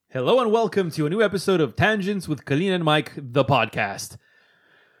Hello and welcome to a new episode of Tangents with Colleen and Mike, the podcast.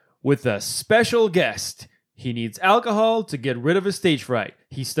 With a special guest. He needs alcohol to get rid of his stage fright.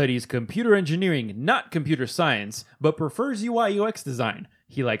 He studies computer engineering, not computer science, but prefers UI UX design.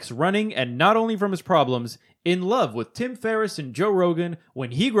 He likes running, and not only from his problems, in love with Tim Ferriss and Joe Rogan. When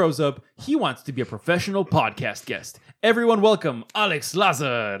he grows up, he wants to be a professional podcast guest. Everyone welcome Alex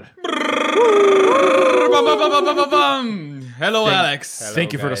Lazar. Hello, Alex. Hello,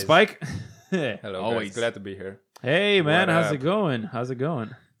 Thank you for the guys. spike. Hello, Always. guys. Glad to be here. Hey man, What how's up? it going? How's it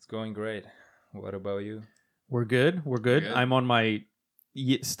going? It's going great. What about you? We're good. We're good. Good. I'm on my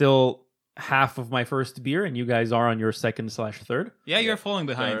still half of my first beer, and you guys are on your second/third. Yeah, you're falling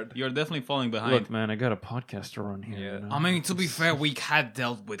behind. Third. You're definitely falling behind. Look, man, I got a podcast to run here. Yeah. you know? I mean, to be fair, we had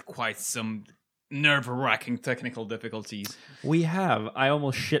dealt with quite some nerve-wracking technical difficulties. We have. I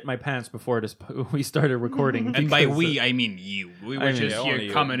almost shit my pants before we started recording. And by because, we, I mean you. We were I mean, just yeah, here only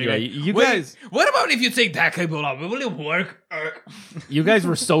you. commenting. Yeah, like, you "Wait, guys- what about if you take that cable off? Will it work? you guys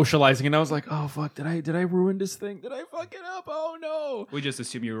were socializing, and I was like, "Oh fuck! Did I ruin this thing? Did I fuck it up? Oh no!" We just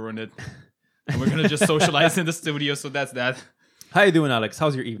assume you ruined it. And we're going to just socialize in the studio, so that's that. How you doing, Alex?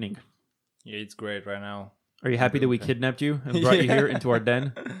 How's your evening? Yeah, it's great right now. Are you happy that we kidnapped you and brought you Yeah. here into our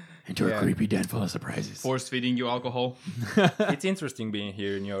den? Into Yeah. a creepy den full of surprises. Force-feeding you alcohol. It's interesting being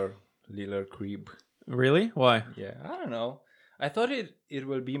here in your little crib. Really? Why? Yeah, I don't know. I thought it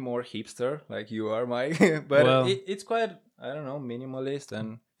will be more hipster, like you are, Mike. But Well- it's quite, I don't know, minimalist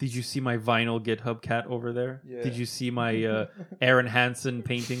and Did you see my vinyl GitHub cat over there? Yeah. Did you see my Aaron Hansen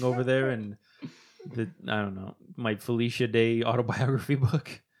painting over there? And I don't know, my Felicia Day autobiography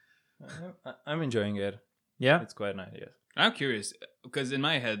book. I'm enjoying it. Yeah. It's quite nice, yes. I'm curious, because in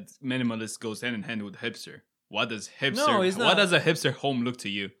my head, minimalist goes hand in hand with hipster. What does hipster? No, it's What not. does a hipster home look to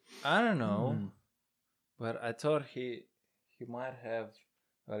you? I don't know. Hmm. But I thought he might have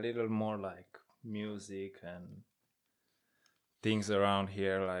a little more like music and things around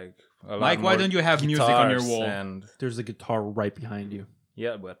here, like a lot Mike, why more don't you have music on your guitars wall? And There's a guitar right behind you.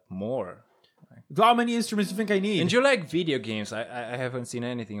 yeah, but more. How many instruments do you think I need? And you like video games? I haven't seen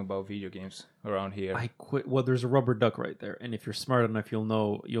anything about video games around here. I quit. Well, there's a rubber duck right there, and if you're smart enough,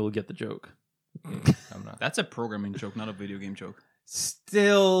 you'll get the joke. I'm not. That's a programming joke, not a video game joke.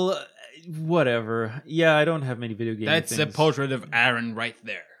 Still, whatever. Yeah, I don't have many video games. That's a portrait of Aaron right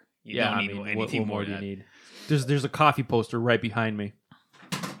there. You Yeah, don't I need mean, anything what more more do than you that. need? There's a coffee poster right behind me.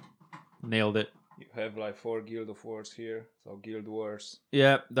 Nailed it. You have like 4 Guild of Wars here, so Guild Wars.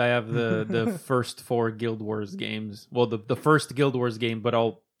 Yeah, I have the first 4 Guild Wars games. Well, the first Guild Wars game, but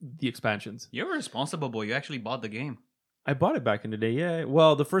all the expansions. You're a responsible boy. You actually bought the game. I bought it back in the day. Yeah.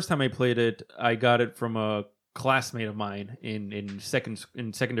 Well, the first time I played it, I got it from a classmate of mine in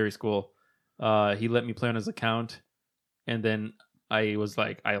secondary school. He let me play on his account, and then I was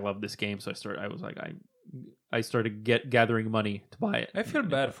like, I love this game, so I started gathering money to buy it. I feel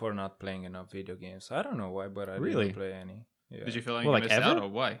bad for not playing enough video games. I don't know why, but I Really? didn't play any. Yeah. Did you feel like Well, you like missed out ever? or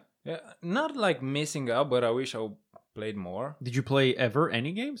why? Yeah, not like missing out, but I wish I played more. Did you play ever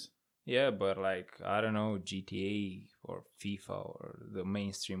any games? Yeah, but like I don't know, GTA or FIFA or the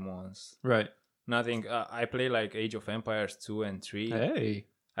mainstream ones. Right. Nothing. I play like Age of Empires 2 and 3. Hey.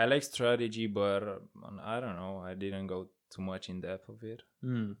 I like strategy, but I don't know. I didn't go too much in depth of it.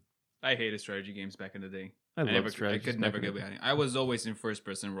 Hmm. I hated strategy games back in the day. I love I strategies could back never in get the day. behind it. I was always in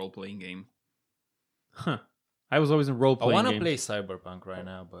first-person role-playing game. Huh. I was always in role I playing want to games. play Cyberpunk right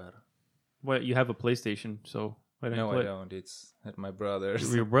now, but Well, you have a PlayStation, so why don't no, you I play? don't. It's at my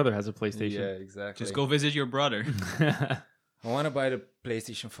brother's. Your brother has a Yeah, PlayStation. exactly. Just go visit your brother. I want to buy the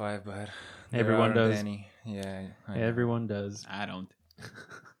PlayStation 5, but there Everyone aren't does. Any. Yeah, I know. Everyone does. I don't.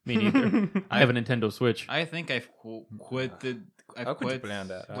 Me neither. I have a Nintendo Switch. I think I've quit the... How I've could you quit... play on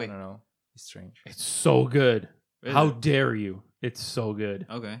that? I Wait. don't know. It's strange. It's so good. Is How it? dare you? It's so good.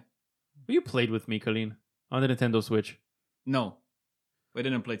 Okay. You played with me, Colleen, on the Nintendo Switch. No. We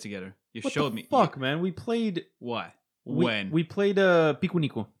didn't play together. You What showed the me. fuck, man? We played... Why? We, When? We played Piku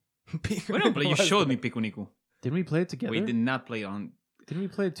Niku. We don't play. You showed me Pikuniku. Didn't we play it together? We did not play on... Didn't we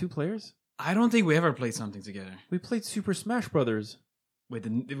play it 2 players? I don't think we ever played something together. We played Super Smash Brothers. We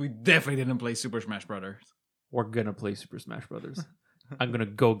definitely didn't play Super Smash Brothers. We're gonna play Super Smash Brothers. I'm gonna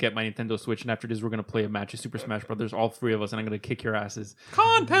go get my Nintendo Switch, and after this, we're gonna play a match of Super Smash Brothers, all 3 of us, and I'm gonna kick your asses.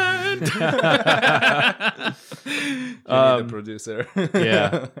 Content! You need the producer.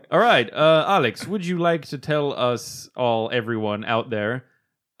 Yeah. All right, Alex, would you like to tell us all, everyone out there,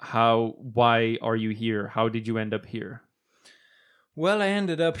 why are you here? How did you end up here? Well, I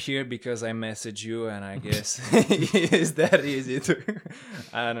ended up here because I messaged you, and I guess it's that easy to.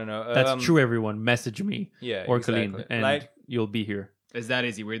 I don't know. That's true, everyone. Message me Yeah, or exactly. Colleen, and Like you'll be here. It's that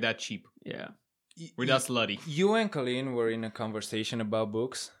easy. We're that cheap. Yeah. We're that slutty. You and Colleen were in a conversation about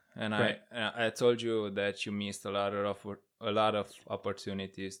books, and Right. I told you that you missed a lot of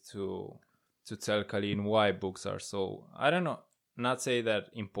opportunities to tell Colleen why books are so, I don't know, not say that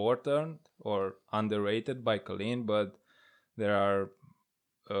important or underrated by Colleen, but there are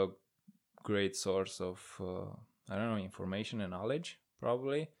a great source of I don't know, information and knowledge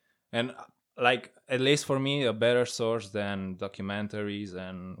probably, and like at least for me a better source than documentaries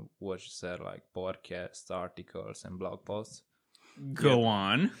and what you said, like podcasts, articles, and blog posts. Go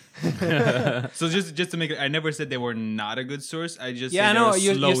on. So just to make it, I never said they were not a good source. I just Yeah, I said know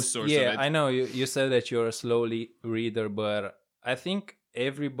they're a slow source yeah, of it. I know you said that you're a slowly reader, but I think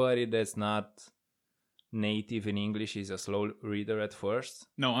everybody that's not native in English is a slow reader at first.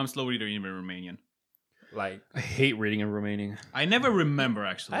 No, I'm slow reader even in Romanian. Like I hate reading in Romanian. I never remember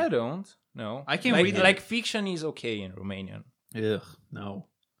actually. I don't. No, I can like, read it. like fiction is okay in Romanian. Ugh, no.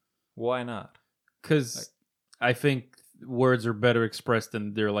 Why not? Because I think words are better expressed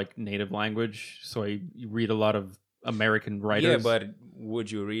in their like native language. So I read a lot of American writers. Yeah, but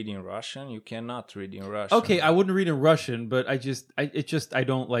would you read in Russian? You cannot read in Russian. Okay, I wouldn't read in Russian, but I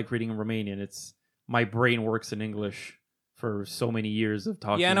don't like reading in Romanian. It's my brain works in English for so many years of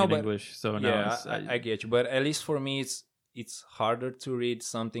talking Yeah, no, in but- English. So no, Yeah, it's, I get you. But at least for me, it's harder to read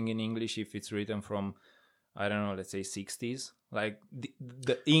something in English if it's written from, I don't know, let's say 60s. Like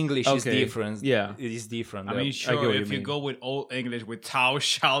the English is Okay, different. yeah. It is different. I mean, get sure, what if you you mean. go with old English with "thou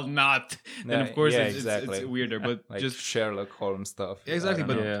shall not," then Yeah, of course yeah, it's exactly. weirder. But like just Sherlock Holmes stuff. exactly. I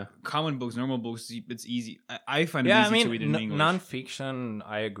But don't know. Yeah. common books, normal books, it's easy. I find it Yeah, easy I to read mean, in English. non-fiction,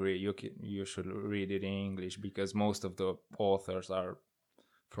 I agree. You should read it in English because most of the authors are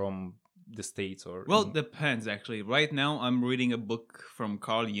from the States or... Well, depends actually. Right now, I'm reading a book from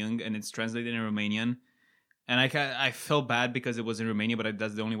Carl Jung, and it's translated in Romanian. And I felt bad because it was in Romania, but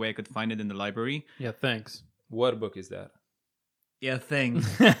that's the only way I could find it in the library. yeah, thanks. What book is that? Yeah, thanks.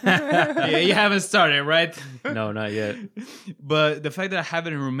 Yeah, you haven't started, right? No, not yet. But the fact that I have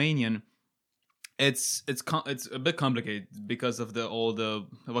it in Romanian, it's a bit complicated because of all the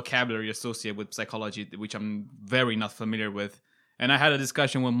vocabulary associated with psychology, which I'm very not familiar with. And I had a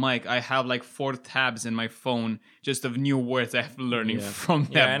discussion with Mike. I have like 4 tabs in my phone just of new words I'm learning Yeah. from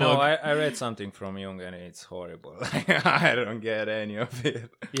that Yeah, I know. book. I read something from Jung and it's horrible. I don't get any of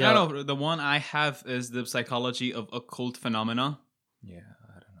it. Yeah, I don't know. The one I have is the psychology of occult phenomena. Yeah,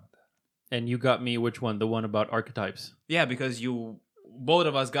 I don't know that. and you got me which one? The one about archetypes. Yeah, because both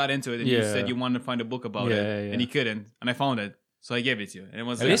of us got into it, and you Yeah. said you wanted to find a book about it, Yeah, yeah. and you couldn't, and I found it, so I gave it to you. And it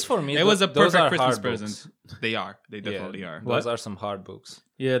was At least for me, it was a those perfect are Christmas hard present. books. They are. They definitely are. Those What? are some hard books.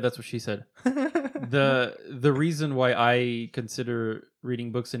 Yeah, that's what she said. The reason why I consider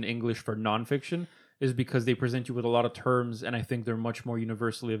reading books in English for nonfiction is because they present you with a lot of terms, and I think they're much more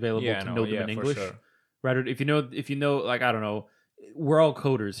universally available Yeah, to no, know them yeah, in for English. sure. Rather, if you know, like I don't know, we're all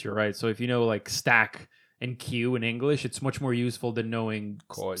coders here, right? So if you know like stack and queue in English, it's much more useful than knowing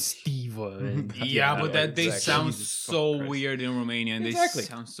Course. Steva. And, Yeah, but that they exactly. sound Jesus so Christ. weird in Romanian. They Exactly.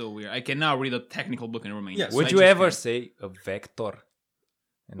 sound so weird. I cannot read a technical book in Romanian. Yes. So Would I you just ever can't. say a vector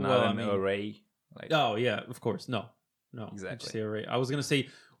and Well, not I an mean- array? Like, Oh yeah, of course. No. Exactly. Say array. I was gonna say,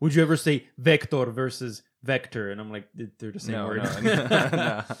 would you ever say vector versus vector? And I'm like, they're the same no, word.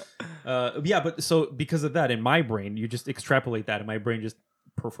 no. Yeah, but so because of that, in my brain, you just extrapolate that, and my brain just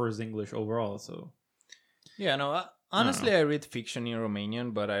prefers English overall. So Yeah, no. Honestly, I read fiction in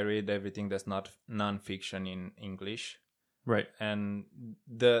Romanian, but I read everything that's not non-fiction in English. right. And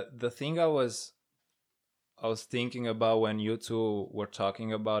the thing I was thinking about when you two were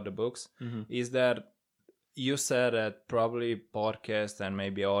talking about the books Mhm. is that you said that probably podcasts and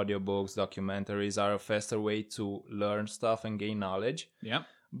maybe audiobooks, documentaries are a faster way to learn stuff and gain knowledge. Yeah.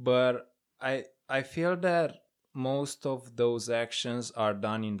 But I feel that most of those actions are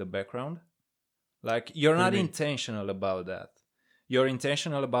done in the background. Like you're What not do you mean? intentional about that. You're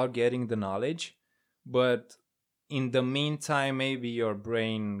intentional about getting the knowledge, but in the meantime, maybe your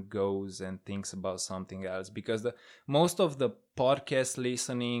brain goes and thinks about something else because most of the podcast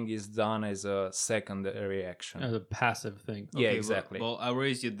listening is done as a secondary action. As a passive thing. Yeah, Okay, exactly. Well, I'll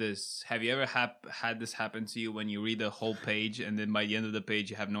raise you this. Have you ever had this happen to you when you read the whole page and then by the end of the page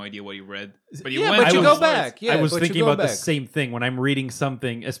you have no idea what you read? But Yeah, went but to you the go words. back. Yeah, I was but you thinking go about the back. same thing when I'm reading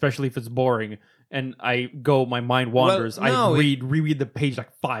something, especially if it's boring, and my mind wanders. no, I reread the page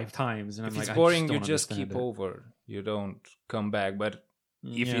like 5 times, and If I'm like, it's boring, I you don't just understand keep it. over. You don't come back. But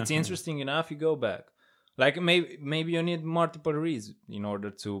if Yeah. it's interesting enough, you go back. Like maybe you need multiple reads in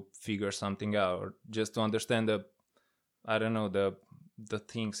order to figure something out, or just to understand the the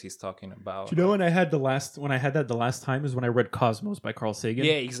things he's talking about. You know, when I had that the last time is when I read Cosmos by Carl Sagan.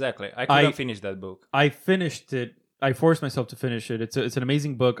 Yeah, exactly. I couldn't finish that book. I finished it. I forced myself to finish it. It's an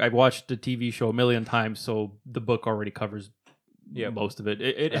amazing book. I've watched the TV show a million times, so the book already covers most of it.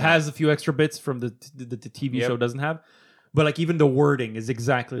 It has a few extra bits from the TV show doesn't have, but like even the wording is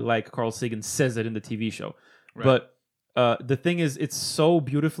exactly like Carl Sagan says it in the TV show. Right. But the thing is, it's so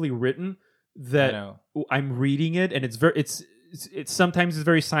beautifully written that I'm reading it, and it's sometimes it's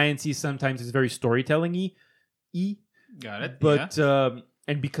very sciencey, sometimes it's very storytelling-y. Got it. But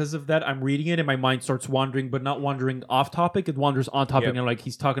and because of that, I'm reading it, and my mind starts wandering, but not wandering off topic. It wanders on topic, and like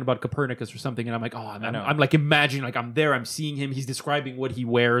he's talking about Copernicus or something, and I'm like, I'm like imagining, like I'm there, I'm seeing him. He's describing what he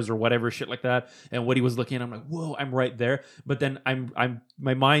wears or whatever shit like that, and what he was looking at. I'm like, whoa, I'm right there. But then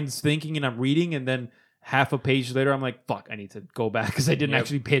my mind's thinking, and I'm reading, and then half a page later, I'm like, fuck, I need to go back because I didn't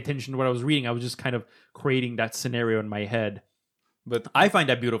actually pay attention to what I was reading. I was just kind of creating that scenario in my head. But I find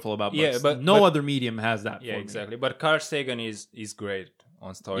that beautiful about books. But no other medium has that. Yeah, exactly. But Carl Sagan is great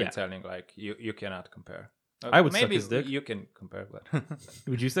on storytelling. Like you cannot compare. I would maybe suck his dick. You can compare, but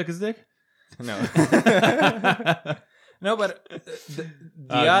would you suck his dick? No. No, but the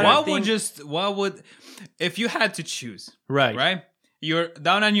other what would if you had to choose? Right. You're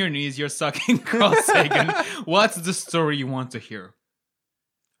down on your knees, you're sucking Carl Sagan. What's the story you want to hear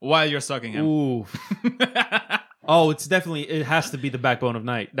while you're sucking him? Ooh. Oh, it has to be The Backbone of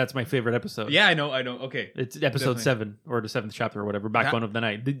Night. That's my favorite episode. Yeah, I know. Okay. It's episode 7 or the 7th chapter or whatever, Backbone of the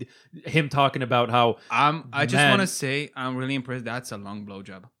Night. Him talking about how... I just want to say, I'm really impressed. That's a long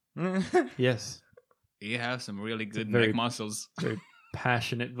blowjob. Yes. You have some really good neck muscles. Very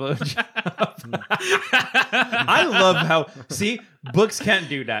passionate blowjob. I love how... See, books can't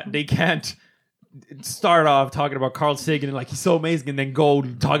do that. They can't start off talking about Carl Sagan and like he's so amazing and then go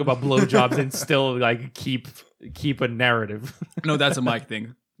talk about blowjobs and still like keep a narrative. No, that's a Mike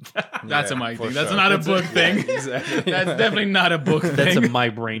thing. That's a Mike thing. That's not a book thing. Yeah, exactly. That's definitely not a book thing. That's a my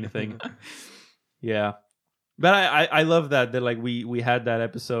brain thing. Yeah. But I love that like we had that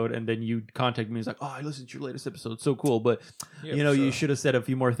episode and then you contacted me and was like, oh, I listened to your latest episode. So cool. But you should have said a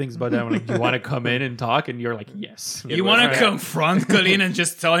few more things about that. I'm like, do you want to come in and talk? And you're like, yes. You want to confront Colleen and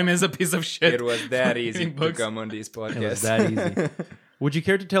just tell him he's a piece of shit. It was that easy to come on this podcast. It was that easy. Would you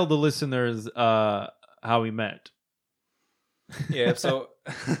care to tell the listeners how we met? Yeah, so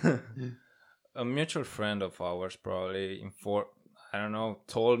a mutual friend of ours probably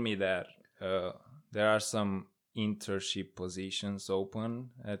told me that there are some internship positions open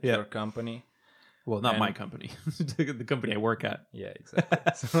at your company. Well, not my company. The company I work at. Yeah, exactly.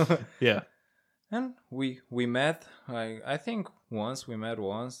 So, yeah. And we met. I think we met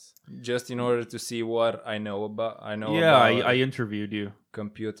once just in order to see what I know about. I interviewed you.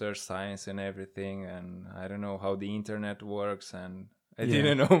 Computer science and everything, and I don't know how the internet works, and I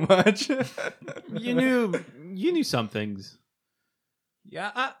didn't know much. You knew some things.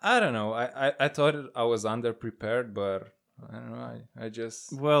 Yeah, I don't know. I thought I was underprepared, but I don't know. I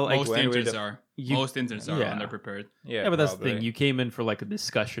just most interns are underprepared. Yeah, but that's the thing. You came in for like a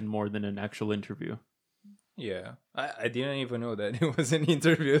discussion more than an actual interview. Yeah, I didn't even know that it was an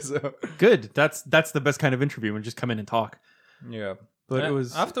interview. So good. That's the best kind of interview when just come in and talk. Yeah, but it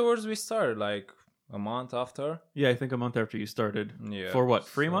was afterwards we started like a month after. Yeah, I think a month after you started. Yeah, for what?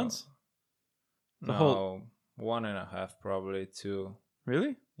 3 months? The whole 1.5, probably 2.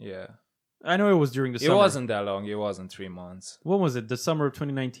 Really? Yeah. I know it was during the summer. It wasn't that long. It wasn't 3 months. When was it? The summer of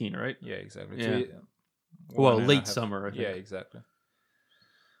 2019, right? Yeah, exactly. Yeah. Late summer, I think. Yeah, exactly.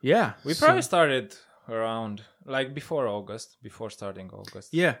 Yeah. We probably started around, like, before starting August.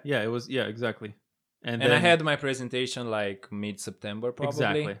 Yeah, it was, exactly. And I had my presentation, like, mid-September, probably.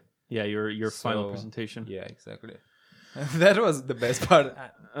 Exactly. Yeah, your final presentation. Yeah, exactly. That was the best part.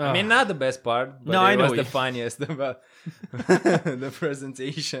 I mean, not the best part, but it was the funniest about the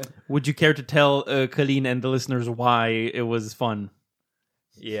presentation. Would you care to tell Colleen and the listeners why it was fun?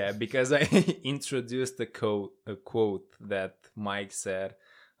 Yeah, because I introduced a quote that Mike said,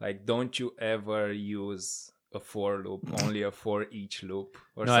 like, don't you ever use a for loop, only a for each loop,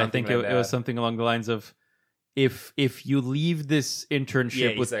 or something I think like it was something along the lines of, if you leave this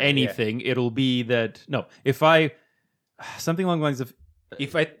internship with anything, it'll be that, something along the lines of,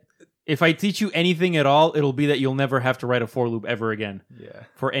 if I teach you anything at all, it'll be that you'll never have to write a for loop ever again. Yeah.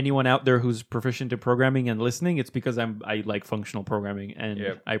 For anyone out there who's proficient in programming and listening, it's because I like functional programming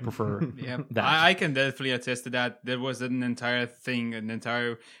and I prefer that. I can definitely attest to that. There was an entire thing, an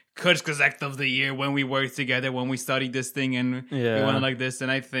entire Kurzgesagt of the year when we worked together, when we studied this thing and we went like this.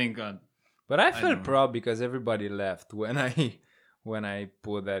 And I think... but I felt proud because everybody left when I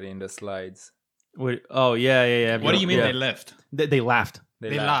put that in the slides. Wait, oh yeah. What do you mean Yeah. they left? They laughed.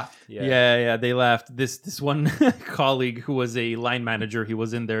 They laughed. Yeah, they laughed. This one colleague who was a line manager, he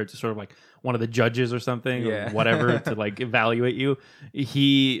was in there to sort of like one of the judges or something, or Yeah. whatever, to like evaluate you.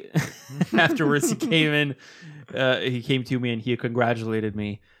 He afterwards he came in, he came to me and he congratulated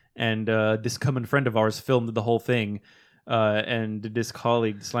me. And this common friend of ours filmed the whole thing. And this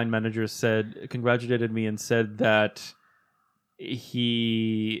colleague, this line manager, congratulated me and said that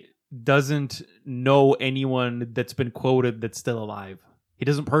he doesn't know anyone that's been quoted that's still alive. He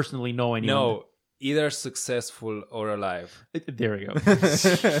doesn't personally know anyone. No, either successful or alive. There we go.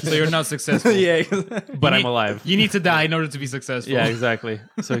 So you're not successful. Yeah. But I'm alive. You need to die in order to be successful. Yeah, exactly.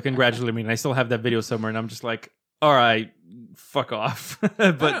 So he congratulated me, and I still have that video somewhere, and I'm just like, all right, fuck off.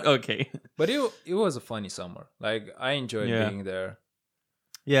 But okay. But it was a funny summer. Like, I enjoyed Yeah. being there.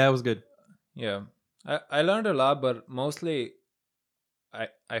 Yeah, it was good. Yeah. I learned a lot, but mostly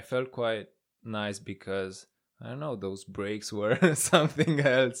I felt quite nice because, I don't know, those breaks were something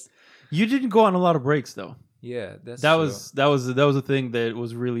else. You didn't go on a lot of breaks though. Yeah, that was a thing that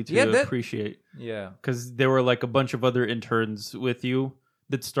was really to appreciate, Yeah. because there were like a bunch of other interns with you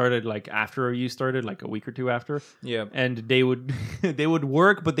that started like after you started, like a week or two after, Yeah. and they would they would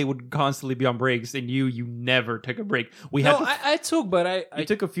work, but they would constantly be on breaks, and you never took a break. We had No, I took, but I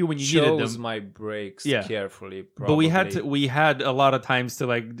took a few when you needed chose them, my breaks Yeah. carefully. but we probably. had a lot of times to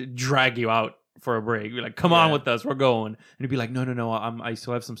like drag you out for a break. We're like, come on Yeah. with us, we're going, and you'd be like, no, I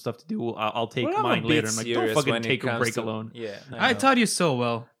still have some stuff to do. I'll take Well, I'm a mine bit later. I'm like, don't serious fucking when it take a comes break to- alone. Yeah. I know. taught you so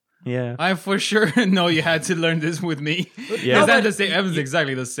well. Yeah, I for sure know you had to learn this with me. Yeah. Because I'm the same. I was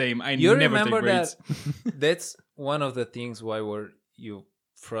exactly the same. I You never remember take breaks. that? That's one of the things why were you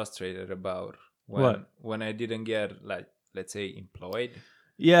frustrated about when I didn't get, like, let's say, employed.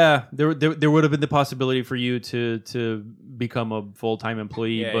 yeah. There would have been the possibility for you to become a full-time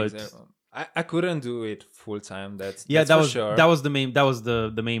employee, Yeah, but exactly. I couldn't do it full time. That's yeah, that's that for was sure. that was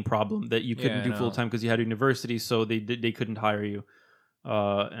the main problem, that you couldn't Yeah, I do know. full-time because you had university, so they couldn't hire you,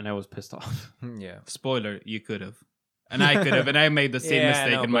 and I was pissed off. Yeah. Spoiler, you could have. And I could have. And I made the same Yeah, I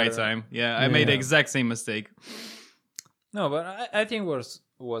mistake know, in my but, time. Yeah, I made the Yeah. exact same mistake. No, but I think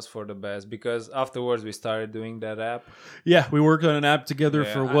was for the best, because afterwards we started doing that app. Yeah, we worked on an app together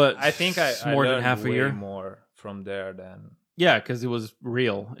Yeah, for what? I think I more than learned half a way year. more from there than Yeah, because it was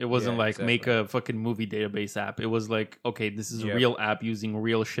real. It wasn't Yeah, like make exactly. a fucking movie database app. It was like, okay, this is a Yep. real app using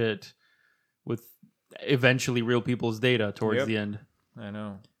real shit with eventually real people's data towards Yep. the end. I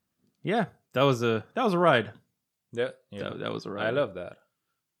know. Yeah, that was a ride. Yeah, That was a ride. I love that.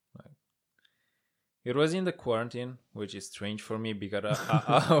 Like, it was in the quarantine, which is strange for me because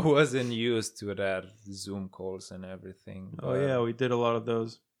I wasn't used to that Zoom calls and everything. Oh yeah, we did a lot of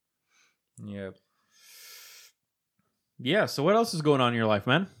those. Yeah. Yeah. So what else is going on in your life,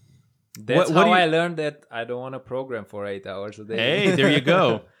 man? That's what how do you- I learned that I don't want to program for 8 hours a day. Hey, there you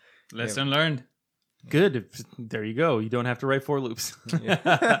go. Lesson learned. Good. There you go. You don't have to write for loops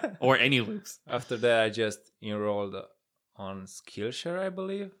Yeah. or any loops. After that, I just enrolled on Skillshare, I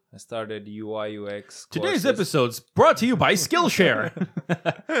believe. I started UI UX. Today's courses. episode's brought to you by Skillshare.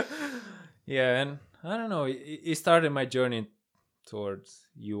 Yeah, and I don't know. It started my journey towards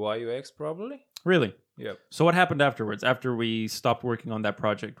UI UX, probably. Really? Yep. So what happened afterwards? After we stopped working on that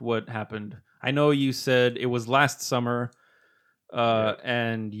project, what happened? I know you said it was last summer,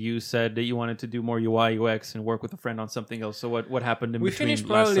 and you said that you wanted to do more UI UX and work with a friend on something else. So what happened in We between finished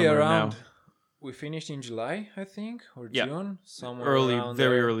last probably summer around. and now? We finished in July, I think, or Yeah. June, somewhere Early, around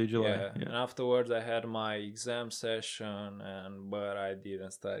very there. early July, Yeah. yeah. And afterwards, I had my exam session, but I didn't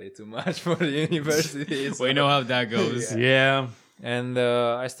study too much for the university. so- We know how that goes. Yeah. And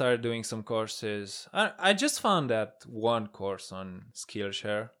I started doing some courses. I just found that one course on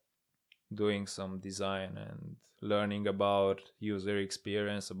Skillshare, doing some design and learning about user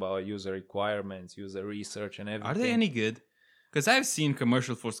experience, about user requirements, user research, and everything. Are they any good? Because I've seen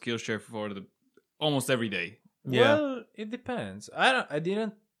commercials for Skillshare for almost every day. Yeah. Well, it depends. I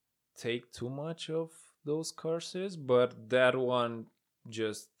didn't take too much of those courses, but that one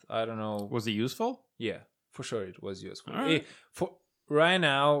just, I don't know. Was it useful? Yeah, for sure it was useful. All right. For right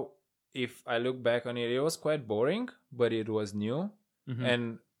now, if I look back on it, it was quite boring, but it was new. Mhm.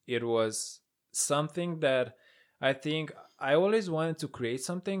 And it was something that I think I always wanted to create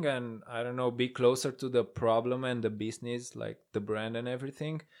something and, I don't know, be closer to the problem and the business, like the brand and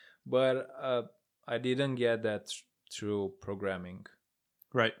everything. But I didn't get that through programming.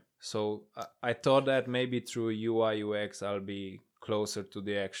 Right. So I thought that maybe through UI UX I'll be closer to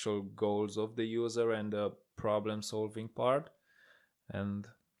the actual goals of the user and the problem solving part. And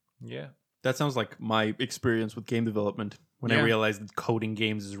yeah. That sounds like my experience with game development. when I Yeah. realized that coding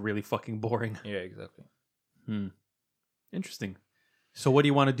games is really fucking boring. Yeah, exactly. Interesting. So what do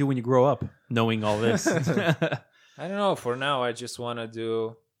you want to do when you grow up, knowing all this? I don't know. For now, I just want to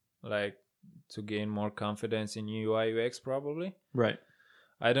do like to gain more confidence in UI UX probably. Right.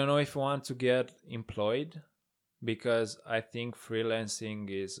 I don't know if I want to get employed because I think freelancing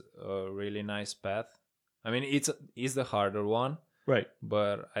is a really nice path. I mean, it's the harder one, Right.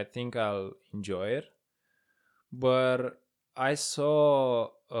 but I think I'll enjoy it. But I saw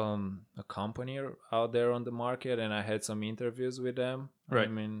a company out there on the market, and I had some interviews with them. Right.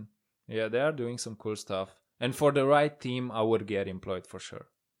 I mean, yeah, they are doing some cool stuff. And for the right team, I would get employed for sure.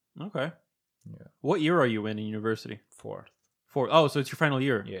 Okay. Yeah. What year are you in university? Fourth. Oh, so it's your final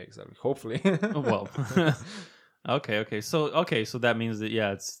year. Yeah, exactly. Hopefully. Oh, well. Okay. So that means that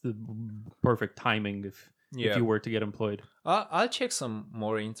it's the perfect timing if you were to get employed. I'll check some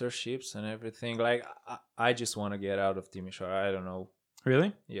more internships and everything. Like, I just want to get out of Timisoara. I don't know.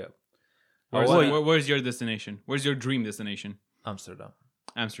 Really? Yeah. Where's your destination? Where's your dream destination? Amsterdam.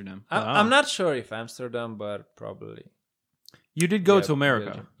 Amsterdam. I'm not sure if Amsterdam, but probably. You did go Yeah, to America.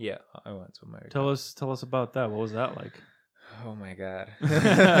 Belgium. Yeah, I went to America. Tell us about that. What was that like? Oh my god.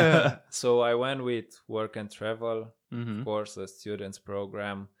 So I went with work and travel, of course, a students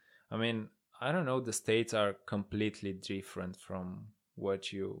program. I mean, I don't know, the states are completely different from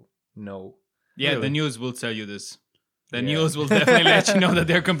what you know. Yeah, Really? the news will tell you this. The Yeah. news will definitely let you know that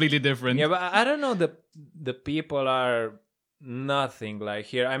they're completely different. Yeah, but I don't know, the people are nothing like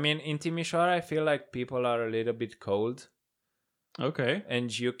here. I mean, in Timisoara, I feel like people are a little bit cold. Okay.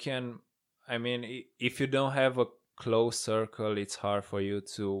 And you can, I mean, if you don't have a close circle, it's hard for you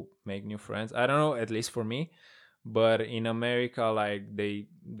to make new friends. I don't know, at least for me. But in America, like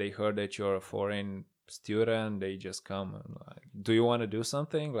they heard that you're a foreign student, they just come and like, do you want to do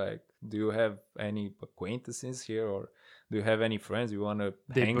something? Like, do you have any acquaintances here, or do you have any friends you want to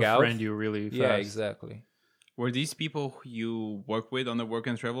They hang out? befriend you really fast. Yeah, exactly. Were these people who you work with on the work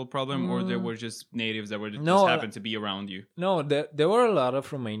and travel problem, or they were just natives that were No, just happened to be around you? No, there were a lot of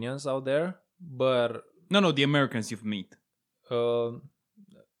Romanians out there, but No, the Americans you've met.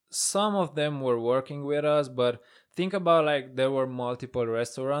 some of them were working with us, but think about like there were multiple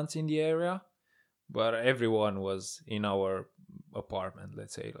restaurants in the area, but everyone was in our apartment,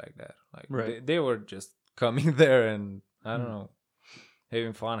 let's say like that. Like Right. they were just coming there and I don't know,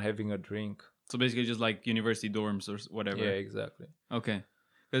 having fun, having a drink. So basically, just like university dorms or whatever. Yeah, exactly. Okay.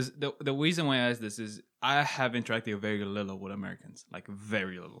 Because the reason why I ask this is I have interacted very little with Americans, like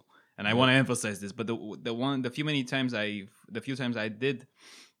very little, and I want to emphasize this. But the few times I did,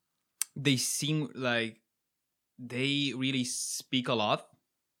 they seem like they really speak a lot,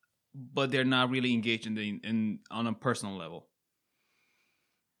 but they're not really engaged in on a personal level.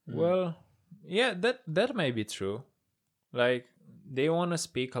 Well, yeah, that may be true. Like they want to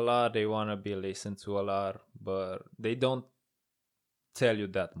speak a lot, they want to be listened to a lot, but they don't tell you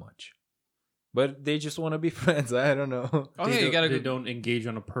that much. But they just want to be friends. I don't know. Okay, you gotta They go. don't engage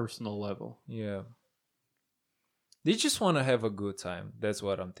on a personal level. Yeah. They just want to have a good time. That's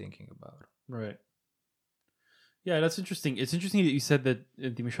what I'm thinking about. Right. Yeah, that's interesting. It's interesting that you said that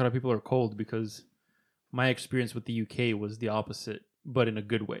in Timisoara people are cold, because my experience with the UK was the opposite, but in a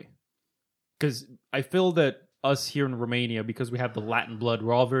good way. Because I feel that us here in Romania, because we have the Latin blood,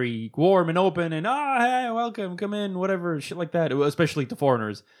 we're all very warm and open and, hey, welcome, come in, whatever, shit like that, especially to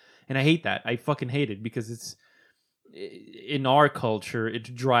foreigners. And I hate that. I fucking hate it, because it's, in our culture,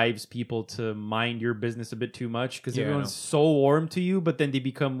 it drives people to mind your business a bit too much, because Yeah, I everyone's so warm to you, but then they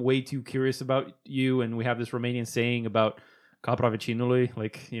become way too curious about you. And we have this Romanian saying about capra vecinului,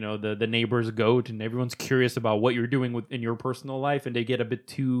 like, you know, the neighbor's goat, and everyone's curious about what you're doing in your personal life, and they get a bit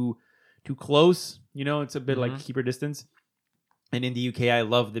too close. You know, it's a bit like keep your distance. And in the UK, I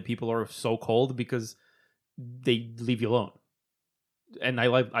love that people are so cold, because they leave you alone. And I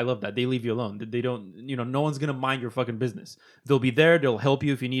love that they leave you alone. They don't, you know, no one's gonna mind your fucking business. They'll be there. They'll help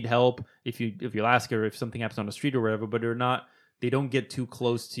you if you need help. If you ask, or if something happens on the street or whatever. But they don't get too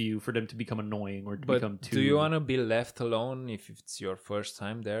close to you for them to become annoying or to become too. Do you want to be left alone if it's your first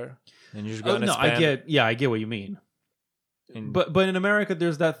time there and you're gonna no, spend? I get what you mean. But in America,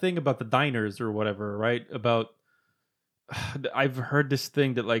 there's that thing about the diners or whatever, right? About I've heard this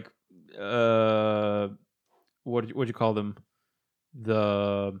thing that like, what do you call them?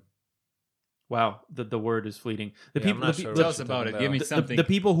 The word is fleeting. I'm not sure Tell what us you're about talking it. Give me about. something. the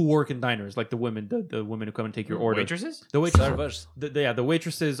people who work in diners, like the women who come and take your order. Waitresses? The waitresses. Servers. The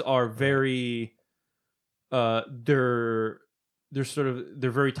waitresses are very, they're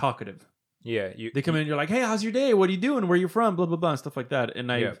very talkative. Yeah, They come in and you're like, hey, how's your day? What are you doing? Where are you from? Blah blah blah and stuff like that.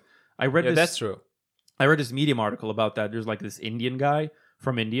 And I read this. That's true. I read this Medium article about that. There's like this Indian guy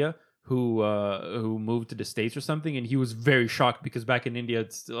from India who moved to the States or something, and he was very shocked because back in India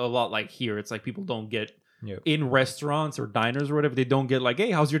it's a lot like here. It's like people don't get in restaurants or diners or whatever. They don't get like,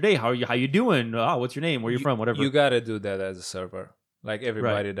 hey, how's your day? How you doing? What's your name? Where you from? Whatever. You gotta do that as a server. Like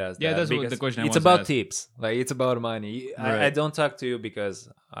everybody does that. Yeah, that's what because the question I it's wanted to about ask. tips. Like it's about money. Right. I don't talk to you because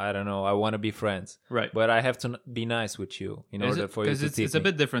I don't know. I want to be friends. Right. But I have to be nice with you in order for you to tip it's a me.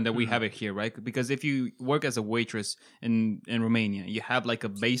 bit different that we have it here, right? Because if you work as a waitress in Romania, you have like a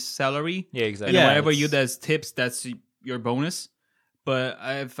base salary. Yeah, exactly. And Yeah, whatever you it's- does tips, that's your bonus. But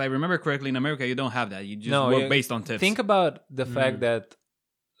if I remember correctly, in America, you don't have that. You just work based on tips. Think about the fact that,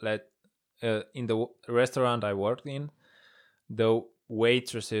 like, in the restaurant I worked in, the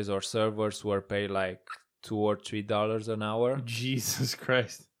waitresses or servers were paid like $2 or $3 an hour. Jesus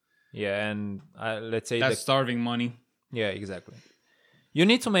Christ. Yeah, and let's say that's starving money. yeah, exactly. You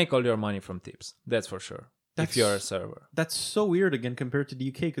need to make all your money from tips. That's for sure. That's- if you're a server. That's so weird again compared to the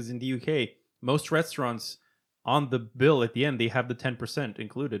UK, because in the UK, most restaurants on the bill at the end, they have the 10%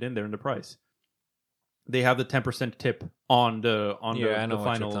 included in there in the price. They have the 10% tip on the I know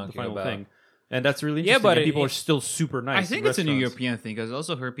what you're talking final about. thing. And that's really Yeah, interesting. but and people it- are still super nice. I think in it's a new restaurants. European thing because I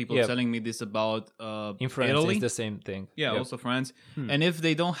also heard people Yeah. telling me this about In France, Italy. it's the same thing. Yeah, Yep. also France. Hmm. And if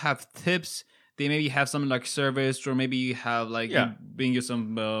they don't have tips, they maybe have something like service, or maybe you have like Yeah. bring you some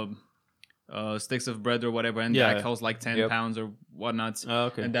sticks of bread or whatever, and Yeah. that costs like 10 Yep. pounds or whatnot. Oh,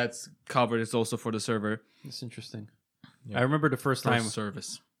 okay. And that's covered. It's also for the server. That's interesting. Yeah. I remember the first time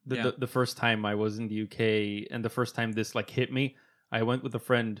service. the first time I was in the UK, and the first time this like hit me, I went with a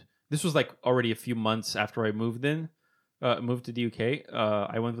friend. This was like already a few months after I moved to the UK.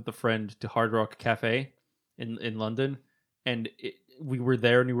 I went with a friend to Hard Rock Cafe in London, and we were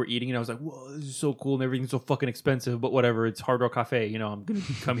there and we were eating, and I was like, "Whoa, this is so cool!" And everything's so fucking expensive, but whatever. It's Hard Rock Cafe, you know. I'm gonna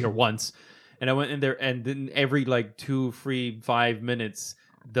come here once, and I went in there, and then every like 2, 3, 5 minutes,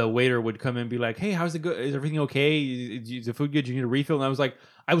 the waiter would come in and be like, "Hey, how's it go? Is everything okay? Is the food good? Do you need a refill?" And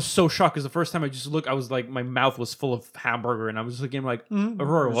I was so shocked because the first time I just looked, I was like, my mouth was full of hamburger, and I was just looking like,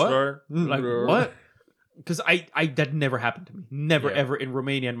 Aurora, what? Like what? Because that never happened to me. Never Yeah. ever in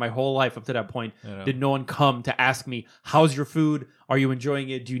Romania in my whole life up to that point You know. did no one come to ask me, "How's your food? Are you enjoying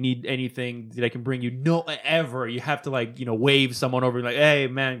it? Do you need anything that I can bring you?" No, ever. You have to like wave someone over and like, "Hey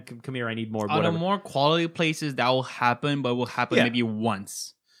man, come here. I need more." On the Whatever. more quality places, that will happen, but will happen Yeah. maybe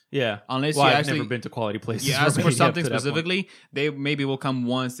once. Yeah. Unless Well, you I've actually never been to quality places. you in ask for Romania up something to that point. specifically, they maybe will come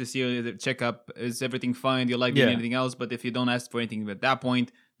once to see check up, is everything fine? Do you like doing Yeah. anything else? But if you don't ask for anything at that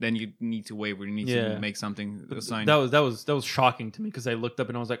point, then you need to waive or you need Yeah. to make something a sign. That was shocking to me because I looked up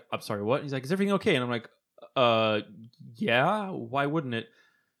and I was like, "I'm sorry, what?" He's like, "Is everything okay?" And I'm like, yeah. Why wouldn't it?"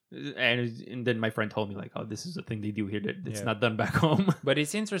 And then my friend told me like, "Oh, this is a thing they do here that it's Yeah. not done back home." But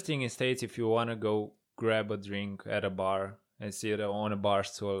it's interesting in States if you want to go grab a drink at a bar and sit on a bar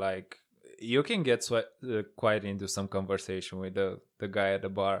stool, like you can get quite into some conversation with the guy at the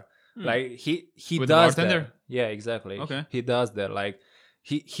bar. Like he With the does bartender? that. Yeah, exactly. Okay. He does that. Like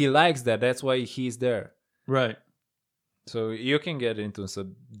he likes that. That's why he's there. Right. So you can get into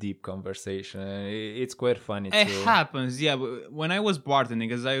some deep conversation. And it's quite funny It too. happens, yeah. But when I was bartending,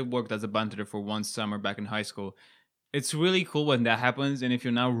 because I worked as a bartender for one summer back in high school, it's really cool when that happens. And if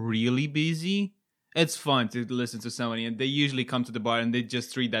you're now really busy, it's fun to listen to somebody. And they usually come to the bar and they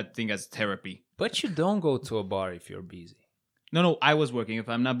just treat that thing as therapy. But you don't go to a bar if you're busy. No, I was working. If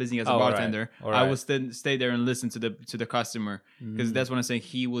I'm not busy as a Oh, all right. bartender, All I right. would stay there and listen to the customer because that's what I'm saying.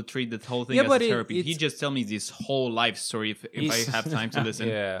 He will treat the whole thing Yeah, as but therapy. He it's- just tell me this whole life story if It's- I have time to listen.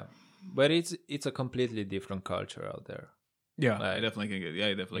 Yeah, but it's a completely different culture out there. Yeah, Like- I definitely can get. Yeah,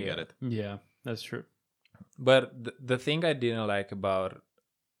 I definitely Yeah. get it. Yeah, that's true. But the thing I didn't like about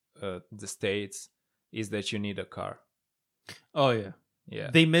the States is that you need a car. Oh yeah.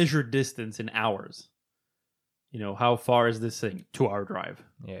 Yeah, They measure distance in hours. How far is this thing? 2-hour drive.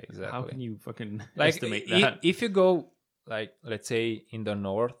 yeah, exactly. How can you fucking like estimate i- that? if you go like let's say in the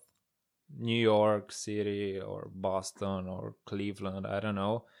north, New York City or Boston or Cleveland, I don't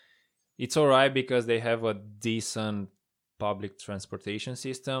know, it's all right because they have a decent public transportation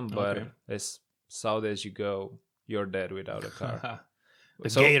system. But Okay. as south as you go, you're dead without a car. The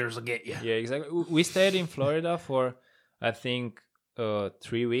So- gators will get you. Yeah, exactly. We stayed in Florida for I think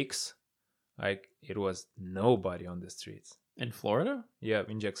 3 weeks. Like it was nobody on the streets. In Florida? Yeah,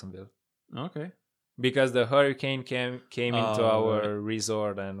 in Jacksonville. Okay. Because the hurricane came into Oh, our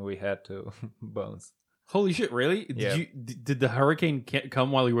resort and we had to bounce. Holy shit! Really? Yeah. Did the hurricane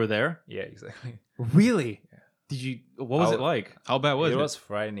come while you were there? Yeah, exactly. Really? Did you? What was How- it like? How bad was it it? was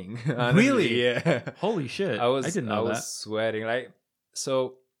frightening. Really? Yeah. Holy shit! I was didn't know that. sweating. Like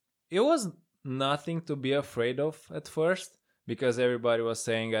so it was nothing to be afraid of at first, because everybody was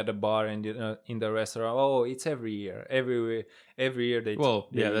saying at the bar and in the restaurant, oh, it's every year. Every year they Well,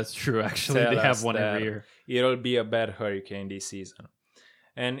 yeah, they that's true. Actually, tell they have us one every that year. it'll be a bad hurricane this season.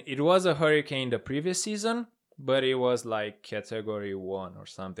 And it was a hurricane the previous season, but it was like category 1 or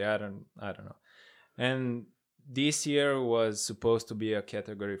something. I don't know. And this year was supposed to be a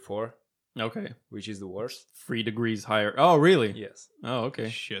category 4, Okay, which is the worst. 3 degrees higher. Oh, really? Yes. Oh, okay.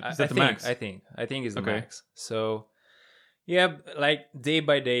 Shit. Is that the max? I think it's the Okay. max. So yeah, like day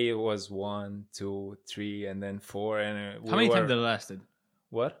by day it was 1, 2, 3, and then 4. And How many times did it lasted?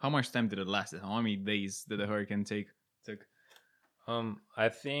 What? How much time did it last? How many days did the hurricane took? I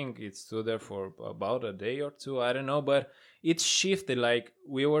think it stood there for about a day or 2. I don't know, but it shifted. Like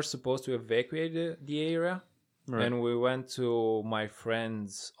we were supposed to evacuate the area, Right. and we went to my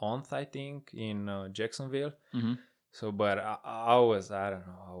friend's aunt, I think, in Jacksonville. Mhm. So, but I was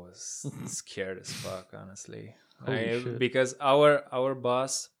scared as fuck, honestly. Holy shit. Because our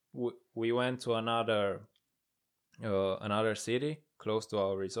bus, we went to another city close to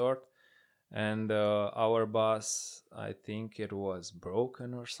our resort, and our bus, I think it was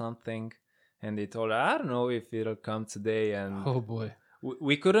broken or something, and they told, I don't know if it'll come today, and Oh boy.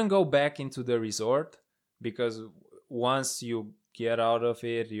 we couldn't go back into the resort because once you get out of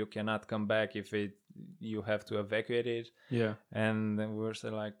it, you cannot come back if you have to evacuate it. Yeah. And then we were so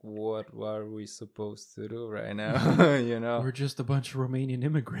like, what are we supposed to do right now? You know? We're just a bunch of Romanian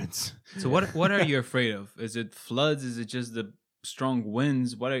immigrants. So what are you afraid of? Is it floods? Is it just the strong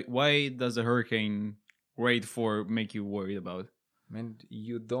winds? Why does a hurricane grade 4 make you worried about? I mean,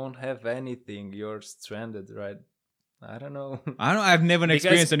 you don't have anything. You're stranded, right? I don't know. I don't know. I've never Because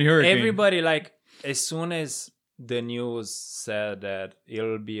experienced any hurricane. Everybody, like, as soon as the news said that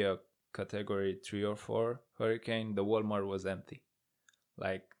it'll be a category 3 or 4 hurricane, the Walmart was empty.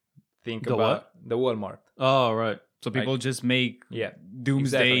 Like, think The about what? the Walmart. Oh, right. So people just make Yeah.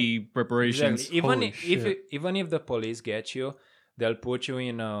 doomsday Exactly. preparations. Exactly. Holy shit. Even if the police get you, they'll put you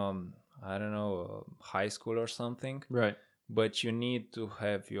in I don't know, high school or something. Right. But you need to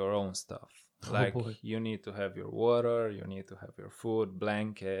have your own stuff. Oh, Like boy. you need to have your water, you need to have your food,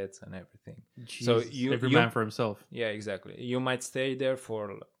 blankets, and everything. So you- every you- man for himself. Yeah, exactly. You might stay there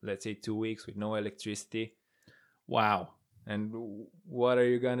for, let's say, 2 weeks with no electricity. Wow. And what are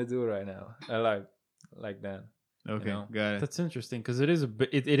you gonna do right now? Like that. Okay, You know? got it. That's interesting because it is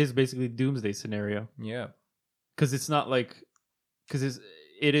it is basically doomsday scenario Yeah. because it's not like because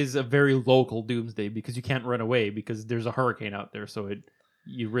it is a very local doomsday because you can't run away because there's a hurricane out there, so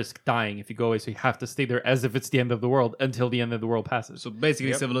you risk dying if you go away, so you have to stay there as if it's the end of the world until the end of the world passes. So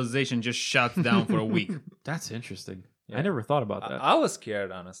basically, Yep. civilization just shuts down for a week. That's interesting. I Yeah. never thought about that. I was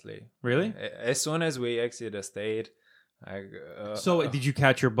scared, honestly. Really? As soon as we exit the state, So did you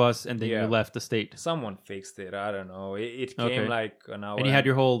catch your bus and then yeah. you left the state? someone fixed it. I don't know. It came Okay. like an hour. And you had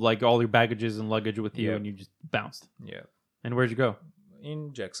your whole like all your baggages and luggage with you, Yeah. and you just bounced. yeah And where'd you go?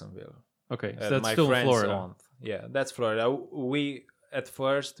 in Jacksonville. Okay, so At that's my still in friend's Florida. aunt. Yeah, that's Florida. We at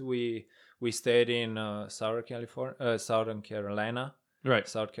first we stayed in Southern Carolina, Right.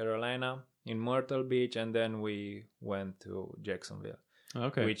 South Carolina, in Myrtle Beach, and then we went to Jacksonville,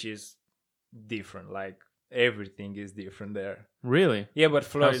 Okay. which is different. Like everything is different there. Really? Yeah, but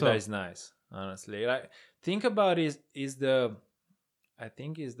Florida so? is nice, honestly. Like think about it, I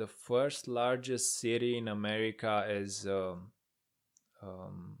think is the first largest city in America as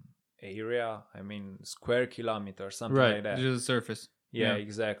area. I mean, square kilometer, something Right. like that. Just the surface. Yeah, yeah.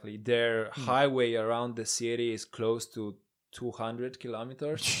 exactly. Their highway around the city is close to 200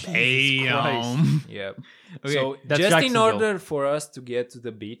 kilometers. Jesus Christ. Yeah. Okay, So that's just in Jacksonville. order for us to get to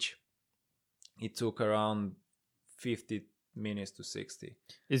the beach, it took around 50 minutes to 60.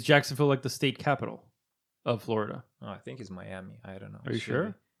 Is Jacksonville like the state capital of Florida? Oh, I think it's Miami. I don't know. Are you Should sure?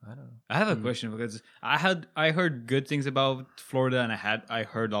 be. I don't know. I have a question because I heard good things about Florida and I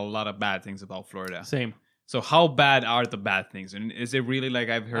heard a lot of bad things about Florida. Same. So how bad are the bad things? And is it really like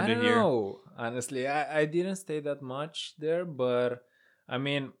I've heard I it don't here? know. Honestly, I didn't stay that much there, but I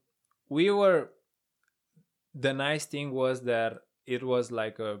mean, the nice thing was that it was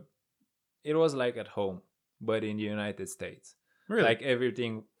like at home, but in the United States. Really? Like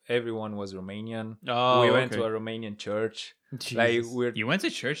everyone was Romanian. Oh, We went okay. to a Romanian church. Jesus. Like we're You went to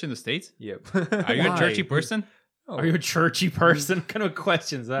church in the States? yep. Are you Why? a churchy person? Are you a churchy person? What kind of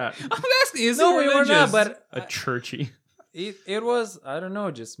questions that? I'm asking. Is No, it we were religious? not, but A churchy. it was, I don't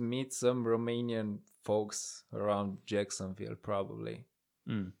know, just meet some Romanian folks around Jacksonville probably.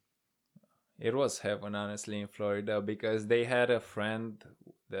 Mm. It was heaven, honestly, in Florida, because they had a friend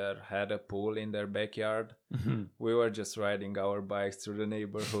that had a pool in their backyard. We were just riding our bikes through the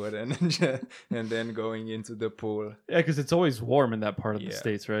neighborhood and then going into the pool. Yeah, because it's always warm in that part of the Yeah.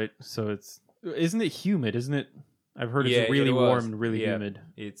 States, right? So isn't it humid? Isn't it? I've heard Yeah, it's really it was. warm and really Yeah. humid.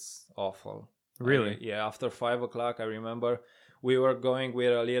 It's awful. Really? Yeah, after 5 o'clock, I remember we were going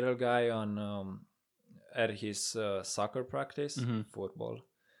with a little guy on at his soccer practice, football.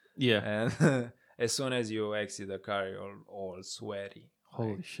 Yeah. And as soon as you exit the car, you're all sweaty.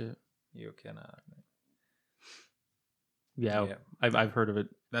 Holy Like, shit. you cannot. Yeah, Yeah. I've heard of it.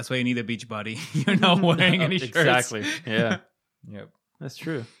 That's why you need a beach body. You're not wearing any shirts. Exactly. Yeah, Yep. that's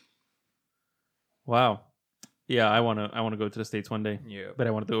true. Wow. Yeah, I want to go to the States one day, Yeah. but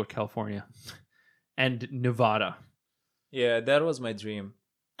I want to go to California and Nevada. Yeah, that was my dream.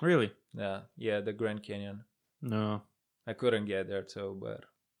 Really? Yeah, the Grand Canyon. No. I couldn't get there too, but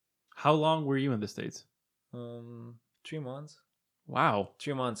How long were you in the States? 3 months. Wow.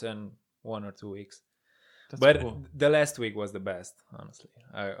 3 months and 1 or 2 weeks. That's But cool. the last week was the best, honestly.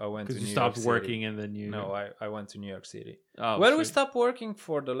 I went to Because New you York stopped City. working and then you... No, I went to New York City. Oh, Well, we shit. stopped working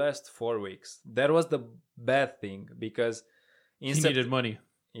for the last 4 weeks. That was the bad thing because He needed money.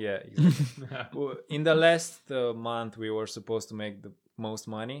 yeah, exactly. Well, in the last month we were supposed to make the most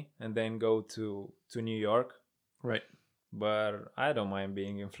money and then go to New York, Right. but I don't mind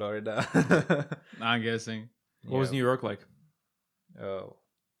being in Florida. I'm guessing. What was New York like? Oh,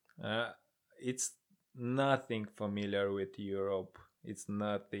 it's nothing familiar with Europe. It's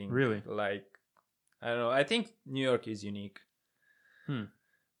nothing Really? like, I don't know. I think New York is unique. Hmm.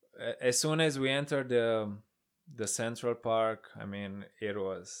 As soon as we entered the Central Park, I mean, it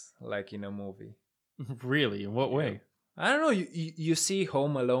was like in a movie. Really? In what way? I don't know. You see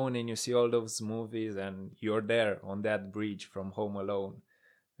Home Alone and you see all those movies, and you're there on that bridge from Home Alone,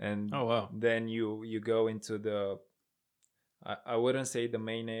 and Oh, wow. then you go into the I wouldn't say the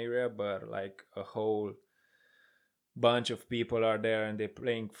main area, but like a whole bunch of people are there and they're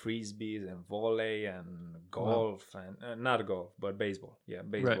playing frisbees and volley and golf and not golf but baseball. Yeah,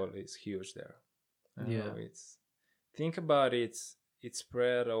 baseball is huge there. I don't know, think about it, it's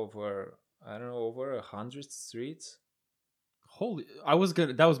spread over, I don't know, over 100 streets. Holy!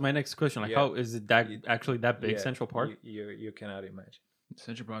 That was my next question. Like, Yeah. how is it that actually that big? Yeah, Central Park? You cannot imagine.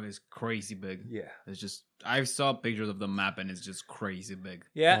 Central Park is crazy big. Yeah. It's just I saw pictures of the map and it's just crazy big.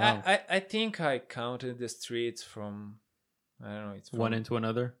 Yeah, Wow. I think I counted the streets from, I don't know, it's from, One into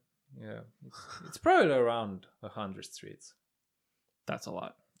another. yeah, it's probably around 100 streets. That's a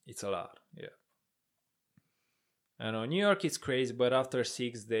lot. It's a lot, yeah. I know New York is crazy, but after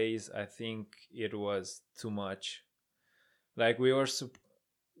 6 days, I think it was too much. Like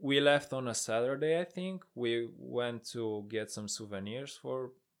we left on a Saturday, I think. We went to get some souvenirs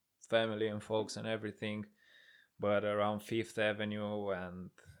for family and folks and everything, but around Fifth Avenue and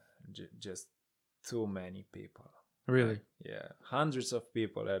just too many people. Really? Yeah, hundreds of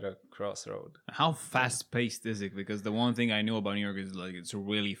people at a crossroad. How fast paced is it? Because the one thing I know about New York is like it's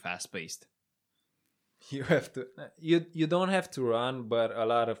really fast paced. You have to you don't have to run, but a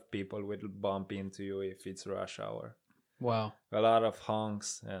lot of people will bump into you if it's rush hour. Wow. A lot of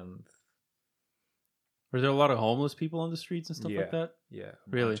honks and Were there a lot of homeless people on the streets and stuff Yeah. like that? yeah, a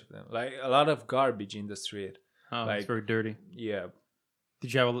Really? bunch of them. Like a lot of garbage in the street. Oh, Like- it's very dirty. Yeah,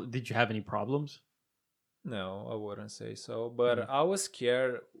 Did you have any problems? no, I wouldn't say so. But Mm. I was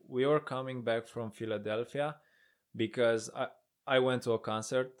scared. We were coming back from Philadelphia because I went to a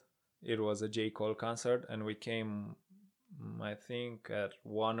concert. It was a J. Cole concert, and we came, I think, at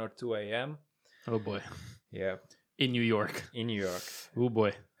 1 or 2 a.m. Oh boy. Yeah, In New York. in New York, Oh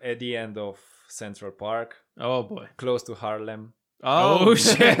boy. at the end of Central Park, Oh boy. close to Harlem. Oh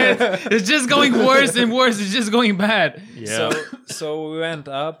shit! It's just going worse and worse. It's just going bad. Yeah. So we went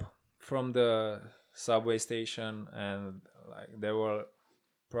up from the subway station, and like there were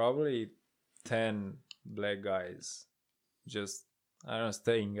probably 10 black guys just, I don't know,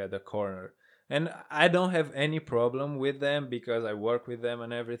 staying at the corner. And I don't have any problem with them because I work with them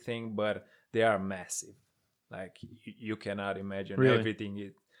and everything, but they are massive. Like you cannot imagine.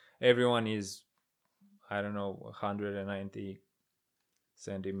 Really? Everyone is, I don't know, 190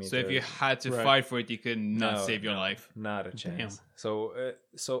 centimeters. So if you had to Right. fight for it, you could not No, save your no. life. Not a Damn. chance. So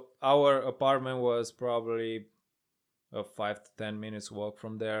our apartment was probably a 5 to 10 minutes walk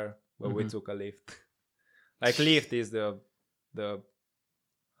from there, but we Mhm. took a lift. Like lift is the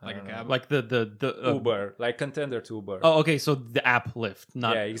I Like a don't know, cab? Like the Uber, like contender to Uber. Oh, okay. So the app Lyft,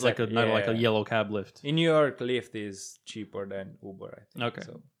 not Yeah, exactly. not like a Yeah. yellow cab Lyft. In New York, Lyft is cheaper than Uber, I think. Okay.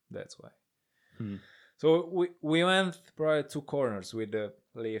 So that's why. Hmm. So we went probably 2 corners with the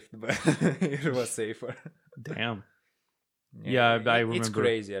lift, but it was safer. Damn. Yeah, I remember. It's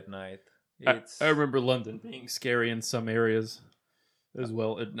crazy at night. I remember London being scary in some areas as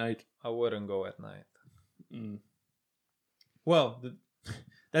well at night. I wouldn't go at night. Well,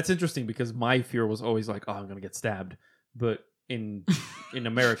 that's interesting because my fear was always like, oh, I'm going to get stabbed. But in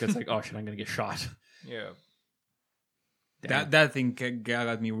America, it's like, oh, shit, I'm going to get shot. Yeah. That thing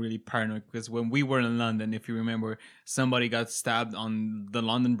got me really paranoid because when we were in London, if you remember, somebody got stabbed on the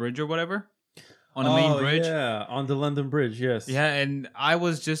London Bridge or whatever. On the main bridge. Yeah, on the London Bridge, yes. Yeah, and I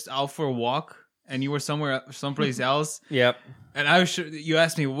was just out for a walk and you were someplace else. Yep. And you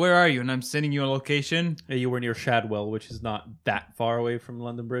asked me, where are you? And I'm sending you a location. You were near Shadwell, which is not that far away from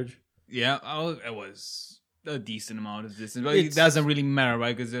London Bridge. Yeah, it was a decent amount of distance. But it doesn't really matter,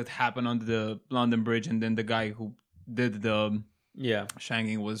 right? Because it happened on the London Bridge and then the guy who did the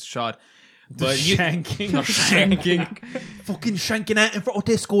shanking was shot. But shanking. Fucking shanking out in front of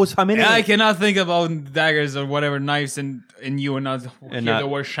Tesco's. I cannot think about daggers or whatever knives and you and not hear the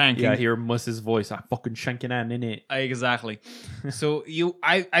word shanking. Yeah, hear Mus's voice. I fucking shanking out in it. Exactly. So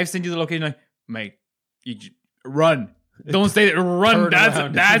I've sent you the location. Like, mate, run. Don't stay there. Run.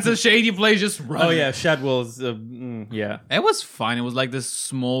 That's a shady place. Just run. Oh yeah, Shadwell's. Yeah. It was fine. It was like this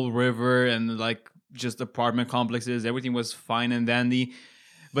small river and like just apartment complexes. Everything was fine and dandy.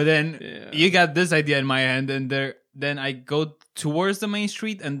 But then you got this idea in my hand, and then I go towards the main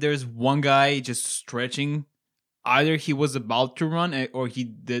street, and there's one guy just stretching. Either he was about to run, or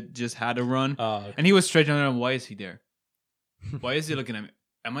he just had to run, and he was stretching. And why is he there? Why is he looking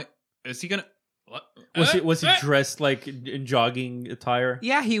at me? Is he gonna? What? Was he dressed like in jogging attire?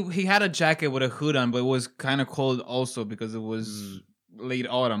 Yeah, he had a jacket with a hood on, but it was kind of cold also because it was late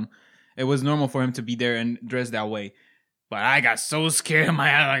autumn. It was normal for him to be there and dressed that way. But I got so scared in my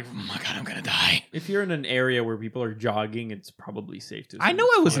head, like, oh my God, I'm going to die. If you're in an area where people are jogging, it's probably safe to. I know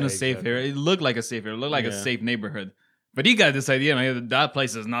I was in a safe area. It looked like a safe area. It looked like a safe neighborhood. But you got this idea, man, that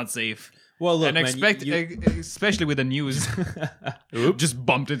place is not safe. Well, look, and man, especially with the news. Just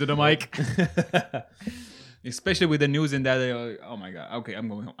bumped into the mic. Especially with the news in that, like, oh my God, okay,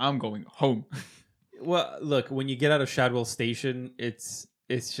 I'm going home. Well, look, when you get out of Shadwell Station, it's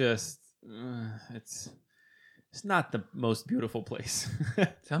just, it's not the most beautiful place.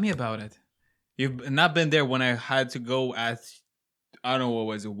 Tell me about it. You've not been there when I had to go at, I don't know, what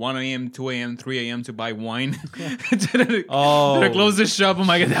was it, 1 a.m., 2 a.m., 3 a.m. to buy wine. to close the shop. Oh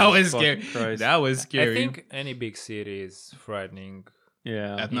my God, that was scary. Christ. That was scary. I think any big city is frightening.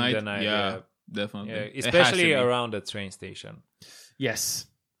 Yeah. At night, yeah, definitely. Yeah, especially around the train station. Yes.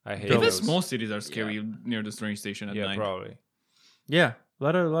 I hate Even those. small cities are scary near the train station at night. Yeah, probably. Yeah, a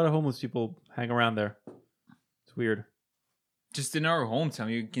lot of homeless people hang around there. It's weird. Just in our hometown,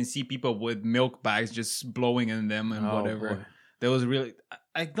 you can see people with milk bags just blowing in them and whatever. Boy. That was really.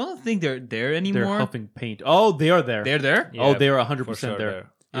 I don't think they're there anymore. They're huffing paint. Oh, they are there. They're there. Yeah, oh, they are 100% sure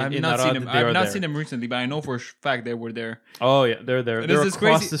there. I've not seen them. I've not seen them recently, but I know for a fact they were there. Oh yeah, they're there. And They're this is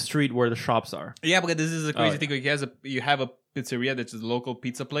across crazy. the street where the shops are. Yeah, but this is a crazy yeah. thing. You have a pizzeria that's a local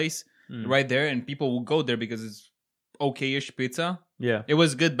pizza place right there, and people will go there because it's okay-ish pizza. Yeah. It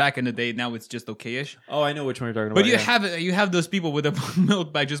was good back in the day. Now it's just okay-ish. Oh, I know which one you're talking But about. you have those people with a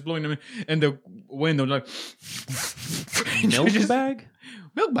milk bag just blowing them in the window, like milk bag.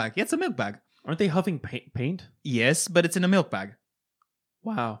 Milk bag. Yeah, it's a milk bag. Aren't they huffing paint? Yes, but it's in a milk bag.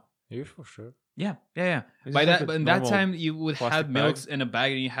 Wow. Yeah, for sure. Yeah. It's By just that, like a but in that normal time, you would have plastic milks in a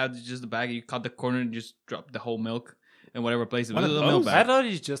bag, and you had just the bag, and you cut the corner and just drop the whole milk in whatever place. It was One a of milk those? I bag. thought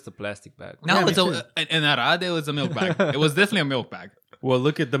it's just a plastic bag. No, Yeah, it's me in Arad, it was a milk bag. It was definitely a milk bag. Well,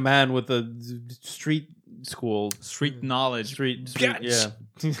 look at the man with the street school. Street knowledge. Street Gotcha.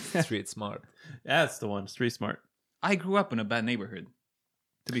 yeah. Street smart. That's the one. Street smart. I grew up in a bad neighborhood,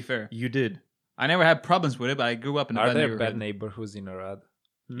 to be fair. You did. I never had problems with it, but I grew up in a Are bad there neighborhood. bad neighborhoods in Arad?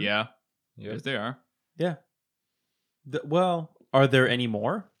 Yeah. Yeah. Yes, they are. Yeah. Well, are there any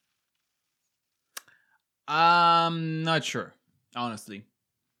more? Not sure, honestly.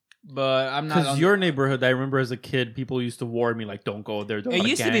 But I'm not. Because your neighborhood, I remember as a kid, people used to warn me, like, don't go there. It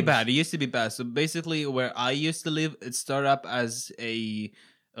used to be bad. It used to be bad. So basically, where I used to live, it started up as a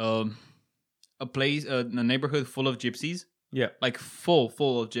place, a neighborhood full of gypsies. Yeah. Like full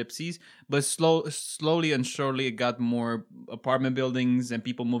of gypsies. But slowly and surely, it got more apartment buildings and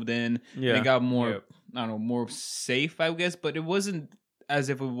people moved in. Yeah. It got more, I don't know, more safe, I guess. But it wasn't as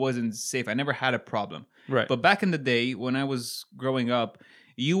if it wasn't safe. I never had a problem. Right. But back in the day, when I was growing up,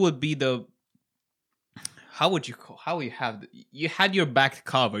 you would be the, How would you have you had your back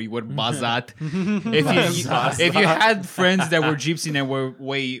cover? You were Bazat. if you had friends that were gypsy and were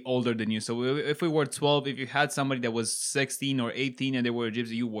way older than you, so if we were 12, if you had somebody that was 16 or 18 and they were a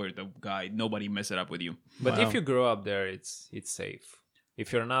gypsy, you were the guy. Nobody messed it up with you. But if you grow up there, it's safe.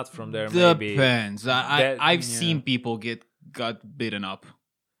 If you're not from there, maybe Depends. I've seen people got beaten up.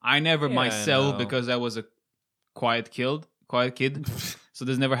 I never myself because I was a quiet kid. So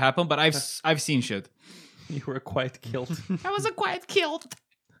this never happened. But I've seen shit. You were quite killed. I was a quiet kilt.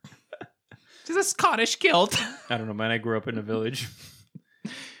 She's a Scottish kilt. I don't know, man. I grew up in a village,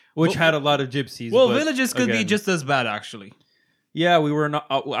 which had a lot of gypsies. Well, but villages could be again, just as bad, actually. Yeah, we were not.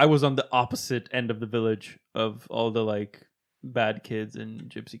 I was on the opposite end of the village of all the like bad kids and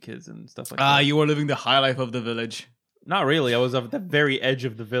gypsy kids and stuff like that. You were living the high life of the village. Not really. I was at the very edge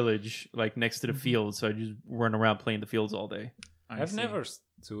of the village, like next to the fields. So I just run around playing the fields all day. I've never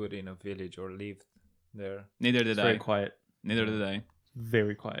stood in a village or lived there. Neither did It's I. very quiet. Neither did I.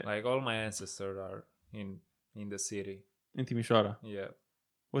 Very quiet. Like all my ancestors are in the city. In Timișoara. Yeah.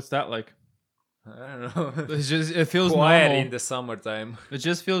 What's that like? I don't know. It feels quiet normal. in the summertime. It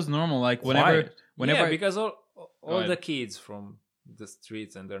just feels normal. Like Quiet. Yeah, because all ahead. the kids from the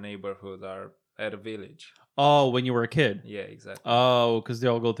streets and their neighborhood are at a village. Oh, when you were a kid. Yeah, exactly. Oh, because they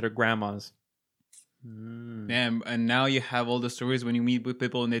all go to their grandmas. Damn, and now you have all the stories when you meet with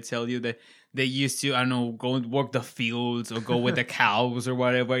people and they tell you that they used to, I don't know, go and work the fields or go with the cows or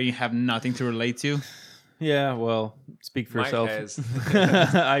whatever. You have nothing to relate to. Yeah, well, speak for Mike yourself. has.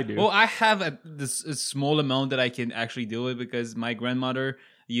 I do. Well, I have a small amount that I can actually do it because my grandmother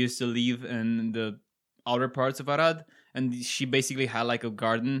used to live in the outer parts of Arad, and she basically had like a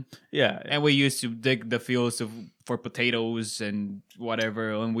garden, yeah. and we used to dig the fields for potatoes and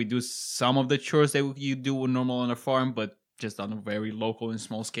whatever, and we do some of the chores that you do normal on a farm, but just on a very local and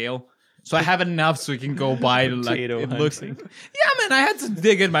small scale. So I have enough so we can go buy like Potato it looks. hunting. Yeah, man, I had to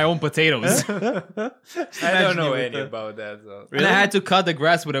dig in my own potatoes. I don't know any about that. So. And I had to cut the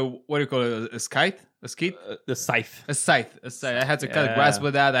grass with a, what do you call it, a scythe? A scythe? The scythe. A scythe. I had to cut the grass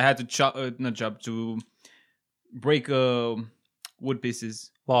with that. I had to to break wood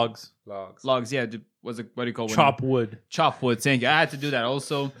pieces. Logs. Logs, yeah. What do you call it? Chop wood. Chop wood, thank you. I had to do that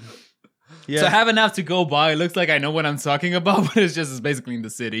also. Yeah. So I have enough to go by. It looks like I know what I'm talking about, but it's basically in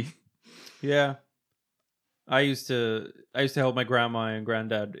the city. Yeah. I used to help my grandma and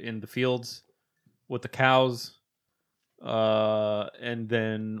granddad in the fields with the cows. And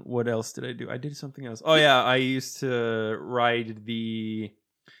then what else did I do? I did something else. Oh yeah, I used to ride the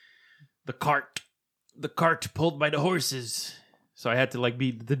cart. The cart pulled by the horses. So I had to like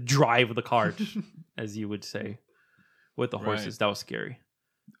be the drive of the cart, as you would say, with the horses. Right. That was scary.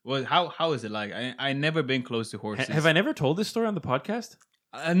 Well, how is it like? I never been close to horses. Have I never told this story on the podcast?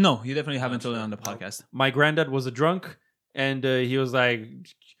 No, you definitely haven't told it on the podcast. My granddad was a drunk, and he was like,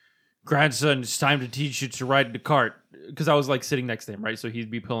 "Grandson, it's time to teach you to ride the cart." Because I was like sitting next to him, right? So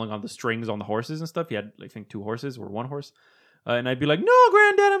he'd be pulling on the strings on the horses and stuff. He had, I think, 2 horses or 1 horse, and I'd be like, "No,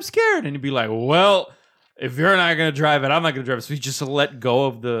 Granddad, I'm scared." And he'd be like, "Well, if you're not gonna drive it, I'm not gonna drive it." So he just let go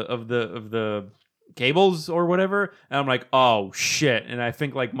of the cables or whatever, and I'm like, "Oh shit!" And I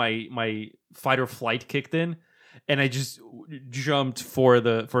think like my fight or flight kicked in. And I just jumped for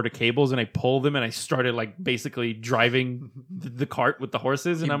the cables and I pulled them and I started like basically driving the cart with the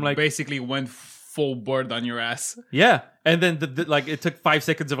horses and I'm like, basically went full board on your ass. yeah. And then like it took 5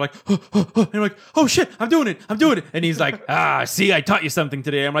 seconds of like, and I'm like, oh shit, I'm doing it. And he's like, see, I taught you something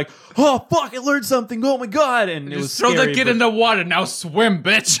today. I'm like, oh fuck, I learned something. Oh my god. And it was Just throw scary, the kid but in the water. Now swim,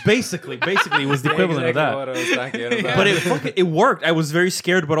 bitch. basically it was the equivalent Exactly of what that. I was talking about. But it worked. I was very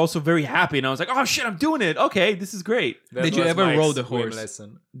scared, but also very happy. And I was like, oh shit, I'm doing it. Okay, this is great. That Did you was ever Mike's roll the swim horse?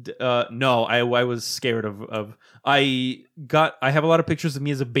 lesson. No, I was scared of. I have a lot of pictures of me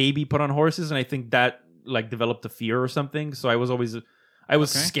as a baby put on horses, and I think that like developed a fear or something. So I was Okay.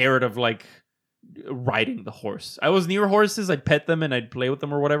 scared of like riding the horse. I was near horses. I'd pet them and I'd play with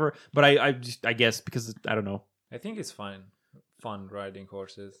them or whatever. But I guess because I don't know. I think it's fun riding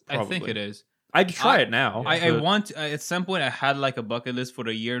horses. I think Probably. it is. I'd try it now. I but- want at some point I had like a bucket list for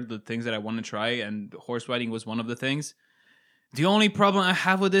the year, the things that I want to try, and horse riding was one of the things. The only problem I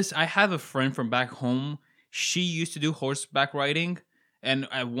have with this, I have a friend from back home. She used to do horseback riding, and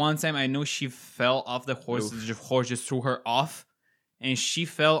at one time I know she fell off the horse. The horse just threw her off, and she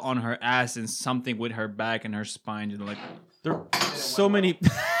fell on her ass and something with her back and her spine. And like, There are so many.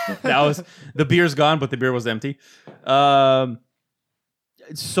 The beer's gone, but the beer was empty.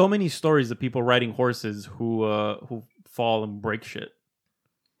 So many stories of people riding horses who fall and break shit.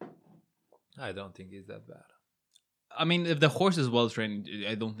 I don't think it's that bad. I mean, if the horse is well trained,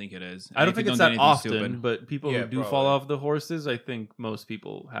 I don't think it is. I don't If you think it's do that anything often, stupid. but people Yeah, who do probably. fall off the horses, I think most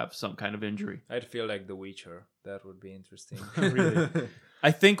people have some kind of injury. I'd feel like The Witcher. That would be interesting. Really?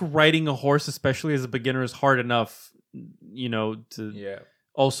 I think riding a horse, especially as a beginner, is hard enough, to Yeah.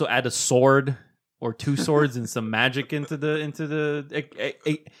 also add a sword or two swords and some magic into the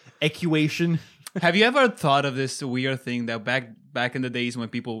equation. Have you ever thought of this weird thing that back in the days when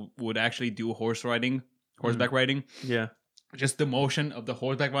people would actually do horseback riding, Yeah. just the motion of the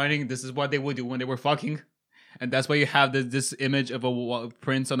horseback riding? This is what they would do when they were fucking, and that's why you have this image of a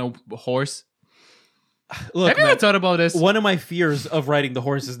prince on a horse. Look, Have you ever thought about this? one of my fears of riding the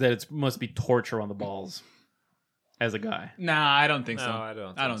horse is that it must be torture on the balls as a guy. Nah, I don't think No, so. I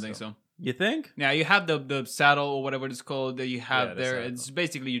don't I don't think think so. so. You think? Yeah, you have the saddle or whatever it's called that you have Yeah, the there. saddle. It's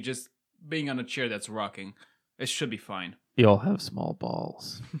basically you just being on a chair that's rocking. It should be fine. You all have small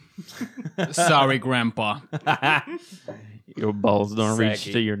balls. Sorry, Grandpa. Your balls don't reach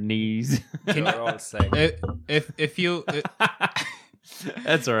Saggy. to your knees. They're all saggy. If you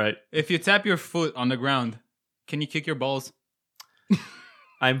That's all right. if you tap your foot on the ground, can you kick your balls?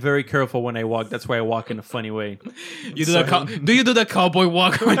 I'm very careful when I walk. That's why I walk in a funny way. You do do you do the cowboy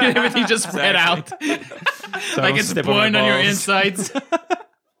walk when everything just spread out, So I like don't it's step on my burned on your balls. insides?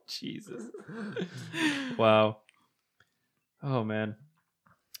 Jesus. Wow. Oh man.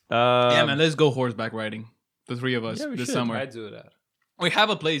 Yeah, man, let's go horseback riding. The three of us Yeah, we this should. summer. I do that. We have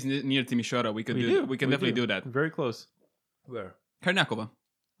a place near Timisoara. We could We do. do. We can definitely do that. Very close. Where? Karnakova.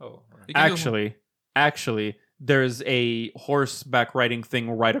 Oh, right. We can do- Actually, there's a horseback riding thing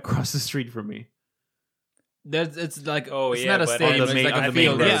right across the street from me. it's like Oh, it's yeah, not a but stadium. on the It's main- like on a the main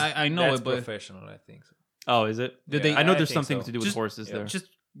field. road. Yeah, I know That's it, but professional, I think. So. Oh, is it? Did Yeah, they? I know I there's think something so. to do with Just- horses yeah. there. Just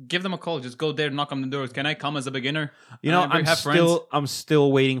give them a call. Just go there, knock on the doors. Can I come as a beginner? You know, And we have I'm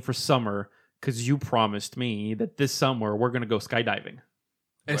still waiting for summer because you promised me that this summer we're gonna go skydiving.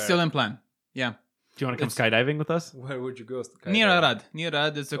 It's Where? still in plan. Yeah, Do you want to come skydiving with us? Where would you go? near Arad. Near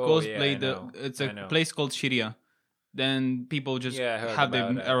Arad, it's a Oh, close yeah, place. I know. It's I a know. place called Shiria. Then people just Yeah, I heard have the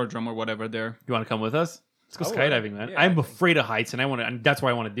about that. aerodrome or whatever there. You want to come with us? Let's go I would. skydiving, man. Yeah, I'm I think- afraid of heights, and I want to. And that's why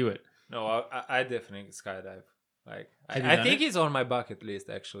I want to do it. No, I definitely skydive. Like Have you I done think it? it's on my bucket list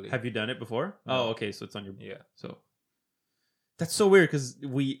actually. Have you done it before? No. Oh, okay. So it's on your. Yeah. So that's so weird because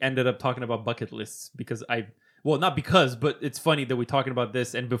we ended up talking about bucket lists because not because, but it's funny that we're talking about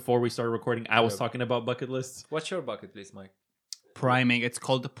this, and before we started recording, I was Yeah. talking about bucket lists. What's your bucket list, Mike? Priming. It's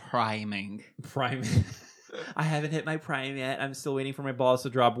called priming. Prime. I haven't hit my prime yet. I'm still waiting for my balls to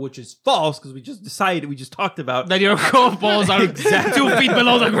drop, which is false because we just talked about That your golf balls are Exactly. 2 feet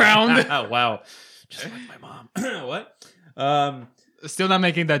below the ground. Oh, wow. Just like my mom. What? Still not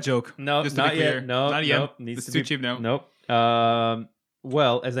making that joke. No, Just to not be clear. yet. No, Not yet. Nope. Needs It's to too be, cheap now. Nope.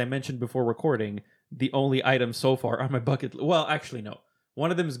 Well, as I mentioned before recording, the only item so far on my bucket. Well, actually, no. One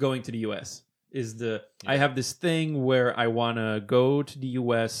of them is going to the U.S. I have this thing where I want to go to the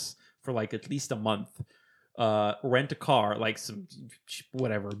U.S. for like at least a month. Rent a car, like some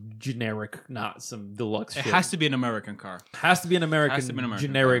whatever generic, not some deluxe. It shit. has to be an American car. Has to be an American, Has to be an American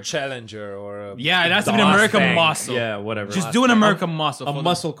generic. Challenger or a Yeah, it has to be an Mustang. American muscle. Yeah, whatever. Just do an American muscle. a for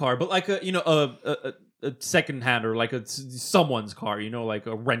muscle car, but like a second hand or like someone's car, like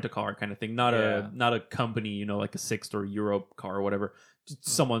a rent a car kind of thing, not Yeah. a company, like a Sixt or Euro car or whatever, just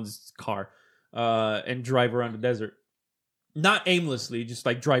someone's car, and drive around the desert, not aimlessly, just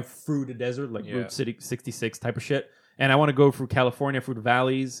like drive through the desert, like Yeah. Route 66 type of shit. And I want to go through California, through the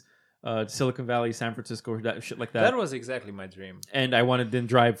valleys, Silicon Valley, San Francisco, shit like that. That was exactly my dream. And I want to then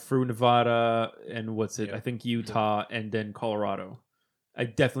drive through Nevada and Yeah. I think Utah and then Colorado. I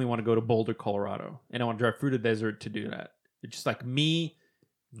definitely want to go to Boulder, Colorado, and I want to drive through the desert to do that. It's just like me,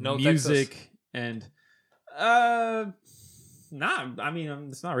 No music, Texas? and nah. I mean,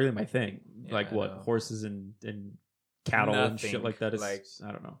 it's not really my thing. Yeah, like I what know. horses and cattle and shit Nothing, like that. Is, like-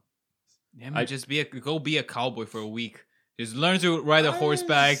 I don't know. Yeah, man, just go be a cowboy for a week. Just learn to ride a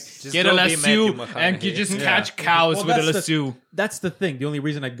horseback, Just get a go be lasso, Matthew and you McConaughey. just Yeah. catch cows Well, with a that's the- lasso. That's the thing. The only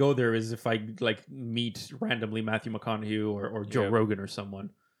reason I go there is if I like meet randomly Matthew McConaughey or Joe Yeah. Rogan or someone.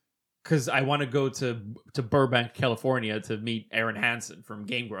 Because I want to go to Burbank, California to meet Aaron Hansen from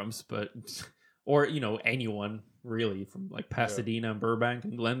Game Grumps, or anyone really from like Pasadena and Burbank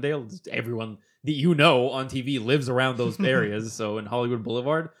and Glendale. Just everyone that on TV lives around those areas. So in Hollywood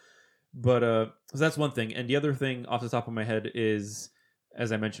Boulevard. But so that's one thing. And the other thing off the top of my head is,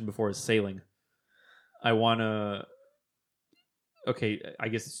 as I mentioned before, is sailing. I want to... Okay, I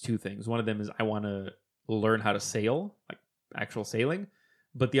guess it's two things. One of them is I want to learn how to sail, like actual sailing.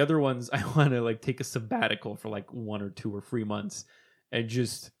 But the other ones, I want to like take a sabbatical for like 1 or 2 or 3 months and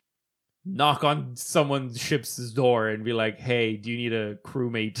just knock on someone's ship's door and be like, "Hey, do you need a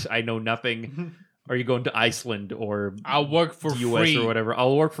crewmate? I know nothing. Are you going to Iceland or I'll work for the US free. or whatever?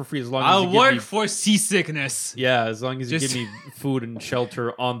 I'll work for free as long as I'll you give work me for seasickness yeah, as long as you Just- give me food and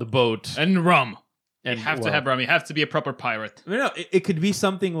shelter on the boat." and rum. And You have to well, have rum. You have to be a proper pirate. No, it could be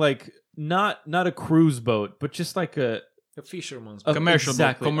something like not a cruise boat, but just like a fisherman's Commercial boat,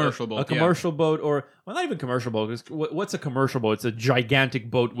 exactly, commercial a boat, yeah. commercial boat, or well, not even commercial boat. 'Cause what's a commercial boat? It's a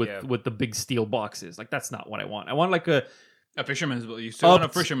gigantic boat with Yeah. with the big steel boxes. Like that's not what I want. I want like a A fisherman's boat. You still Up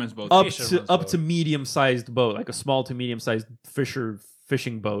want a to- fisherman's boat. up Fisherman's to up boat. to medium sized boat, like a small to medium sized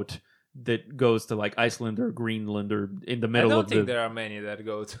fishing boat that goes to like Iceland or Greenland or in the I middle don't of think the there are many that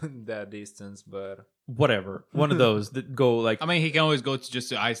go to that distance, but whatever. One of those that go like I mean, he can always go to just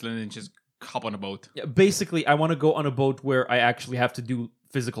to Iceland and just hop on a boat. yeah, basically I want to go on a boat where I actually have to do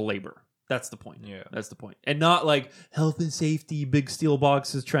physical labor. That's the point. Yeah. That's the point. And not like health and safety, big steel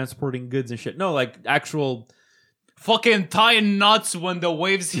boxes transporting goods and shit. No, like actual Fucking tying knots when the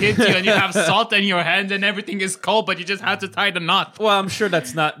waves hit you and you have salt in your hand and everything is cold, but you just have to tie the knot. well, I'm sure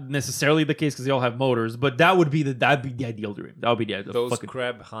that's not necessarily the case because they all have motors, but that'd be the ideal dream. That would be the ideal. those fucking-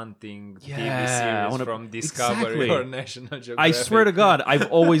 crab hunting Yeah, TV I series wanna- from Discovery Exactly. or National Geographic. I swear to God, I've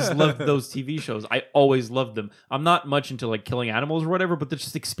always loved those TV shows. I always loved them. I'm not much into like killing animals or whatever, but the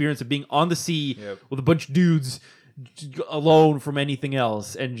just experience of being on the sea Yep. with a bunch of dudes alone from anything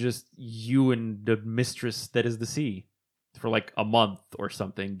else, and just you and the mistress that is the sea for like a month or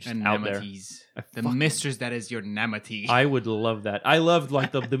something, just And out there. Nemetes. I The fucking- mistress that is your Nemete. I would love that. I loved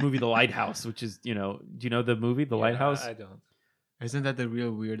like the movie The Lighthouse, which is do you know the movie The Yeah, Lighthouse? I don't. Isn't that the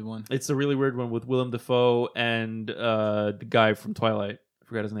real weird one? It's a really weird one with Willem Dafoe and the guy from Twilight. I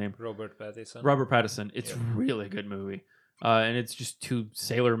forgot his name. Robert Pattinson. Robert Pattinson. It's Yeah. really good movie, and it's just two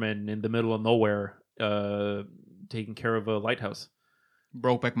sailormen in the middle of nowhere taking care of a lighthouse.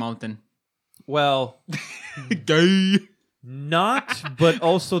 Brokeback Mountain. Well, Gay. not, but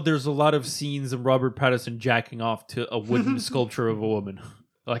also there's a lot of scenes of Robert Pattinson jacking off to a wooden sculpture of a woman,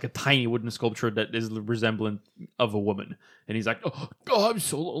 like a tiny wooden sculpture that is resemblant of a woman, and he's like, "Oh, I'm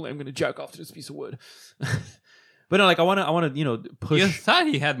so lonely. I'm gonna jack off to this piece of wood." But no, like I want to, push. You thought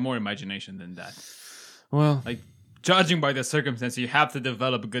he had more imagination than that. Well, Like, judging by the circumstances, you have to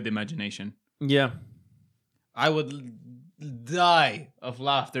develop a good imagination. yeah. I would die of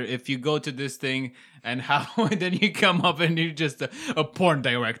laughter if you go to this thing and then you come up and you're just a porn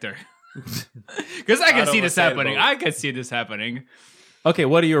director. Because I can Out see of a this happening. sailboat. I can see this happening. Okay,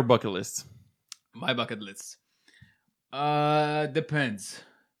 what are your bucket lists? My bucket list. Depends.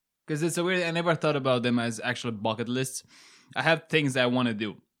 Because it's a weird. I never thought about them as actual bucket lists. I have things that I want to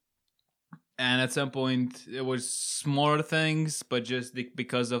do. And at some point, it was smaller things, but just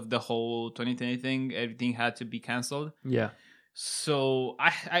because of the whole 2020 thing, everything had to be canceled. Yeah. So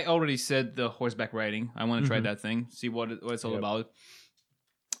I already said the horseback riding. I want to try Mhm. that thing, see what it's all Yep. about.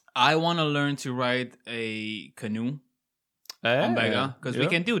 I want to learn to ride a canoe on Vega because we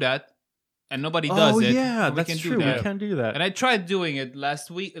can do that, and nobody does oh, it. yeah, We that's can do true. that. We can do that. And I tried doing it last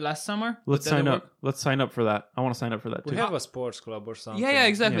summer. but Let's then sign it up. worked. Let's sign up for that. I want to sign up for that We too. have a sports club or something. Yeah,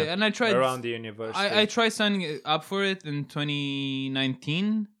 exactly. Yeah. And I tried. Around the university. I tried signing up for it in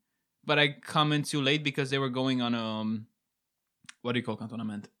 2019, but I come in too late because they were going on what do you call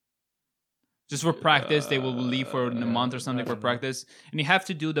cantonament? Just for practice, they will leave for a month or something I for don't know. practice, and you have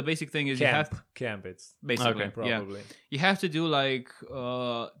to do the basic thing is you have Camp. It's basically Okay. yeah probably. you have to do like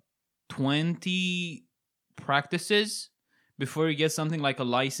 20 practices before you get something like a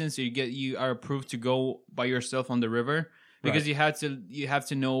license. Or you are approved to go by yourself on the river because Right. you have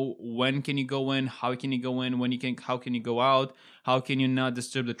to know when can you go in, how can you go in, how can you go out, how can you not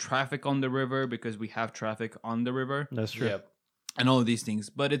disturb the traffic on the river because we have traffic on the river That's true. Yep. and all of these things.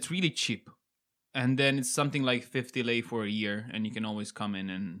 But it's really cheap, and then it's something like 50 lei for a year, and you can always come in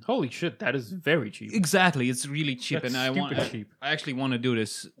and Holy shit, that is very cheap. exactly it's really cheap. That's And stupid cheap. I actually want to do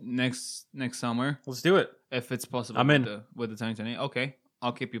this next summer Let's do it. if it's possible. I'm in. with the 2020. Okay,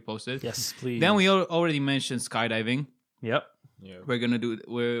 I'll keep you posted. Yes, please. Then we already mentioned skydiving. Yep. Yeah. We're gonna do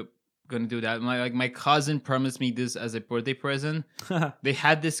that. My cousin promised me this as a birthday present. They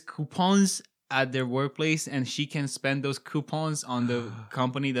had this coupons at their workplace, and she can spend those coupons on the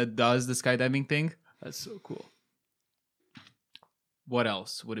company that does the skydiving thing. That's so cool. What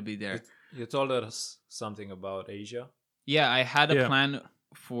else would it be there? You told us something about Asia. Yeah, I had a Yeah. plan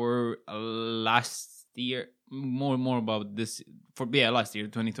for last year. More about this last year,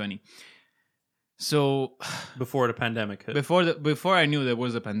 2020. So Before the pandemic hit. before I knew there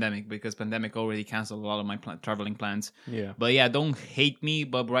was a pandemic, because pandemic already canceled a lot of my traveling plans. Yeah. But yeah, don't hate me.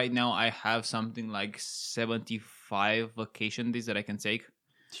 But right now I have something like 75 vacation days that I can take.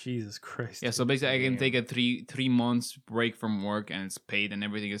 Jesus Christ. Yeah, so basically I can take a three months break from work and it's paid and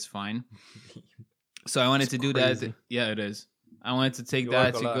everything is fine. So I wanted to do crazy. that. Yeah, it is. I wanted to take You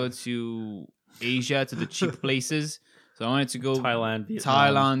that work to a go lot. to Asia, to the cheap places. So I wanted to go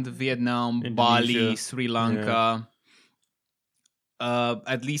Thailand, Vietnam, Indonesia. Bali, Sri Lanka.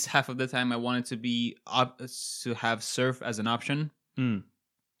 At least half of the time I wanted to be to have surf as an option. Mm.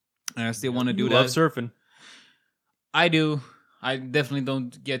 And I still want to do You that. love surfing. I do. I definitely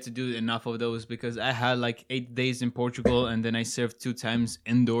don't get to do enough of those because I had like 8 days in Portugal and then I surfed 2 times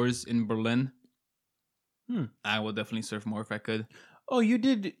indoors in Berlin. I would definitely surf more if I could. Oh, you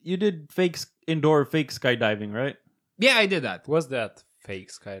did indoor fake skydiving, right? Yeah, I did that. Was that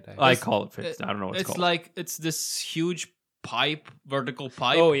fake skydiving? I call it fake. I don't know what it's It's called. like it's this huge pipe, vertical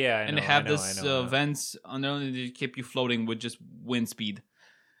pipe. Oh yeah, I and know, they have I know, this I know. vents under and they keep you floating with just wind speed.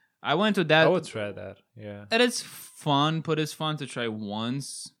 I went to that. I would try that. Yeah. And it's fun, but it's fun to try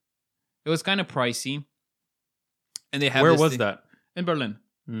once. It was kind of pricey. And they have Where this was thing- that? In Berlin.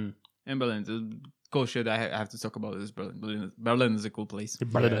 Mm. In Berlin. The cool shit I have to talk about is Berlin. Berlin is a cool place.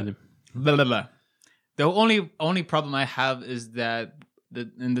 Blah, blah, blah. The only problem I have is that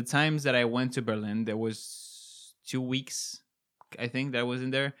in the times that I went to Berlin, there was 2 weeks, I think, that I was in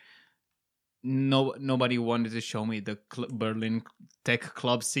there. Nobody wanted to show me the Berlin tech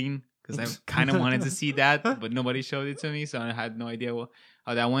club scene because I kind of wanted to see that, but nobody showed it to me, so I had no idea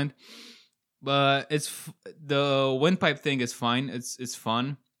how that went. But the windpipe thing is fine. It's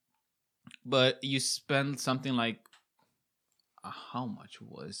fun, but you spend something like how much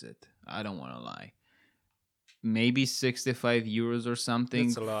was it? I don't want to lie. Maybe 65 euros or something.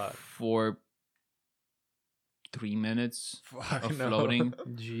 That's a lot. For 3 minutes I of know. floating.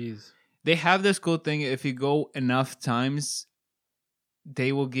 Jeez. They have this cool thing. If you go enough times,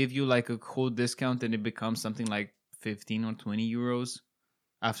 they will give you like a cool discount and it becomes something like 15 or 20 euros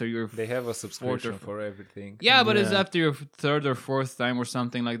after your They have a subscription fourth or- for everything. yeah, but it's Yeah. after your 3rd or 4th time or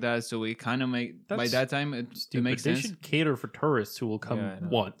something like that. So it kind of by That's that time it makes They sense. should cater for tourists who will come Yeah, I know.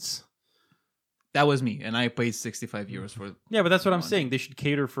 once. That was me, and I paid 65 euros for. Yeah, but that's what I'm Once. saying. They should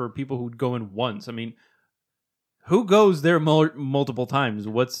cater for people who'd go in once. I mean, who goes there multiple times?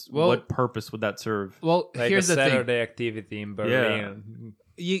 What purpose would that serve? Well, Like here's a the thing. Saturday activity in Berlin.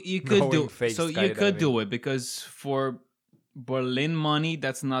 You could Going do fake so. You could skydiving. do it because for Berlin money,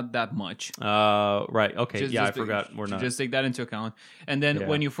 that's not that much. Right. Okay. Just- yeah, just I forgot. We're not. Just take that into account. And then Yeah.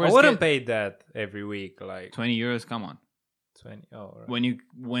 when you I first wouldn't get pay that every week, like 20 euros, come on. 20. Oh, right. When you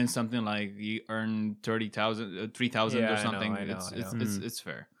win something like you earn 30,000, 3,000 Yeah, or I know, something, I know, I know. it's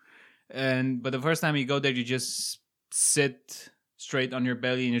fair. But the first time you go there, you just sit straight on your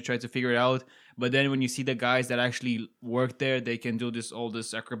belly and you try to figure it out. But then when you see the guys that actually work there, they can do all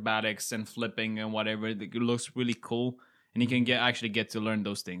this acrobatics and flipping and whatever. It looks really cool, and you can actually get to learn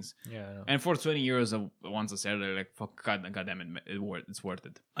those things. Yeah, I know. And for 20 euros once a Saturday, like fuck, God damn it, it's worth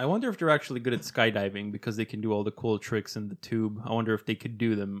it. I wonder if they're actually good at skydiving because they can do all the cool tricks in the tube. I wonder if they could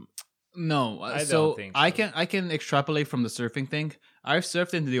do them. No, I so don't think I so. can extrapolate from the surfing thing. I've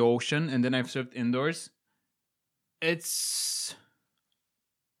surfed in the ocean and then I've surfed indoors. It's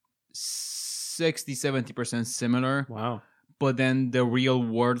 60-70% similar, Wow. but then the real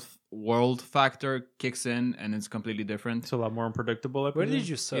world factor kicks in and it's completely different. It's a lot more unpredictable. I Where presume. did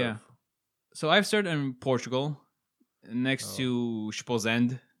you surf? Yeah. So I've surfed in Portugal, next to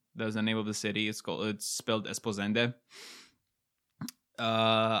Esposende. That's the name of the city. It's spelled Esposende.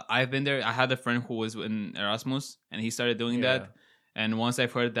 I've been there. I had a friend who was in Erasmus, and he started doing Yeah. that. And once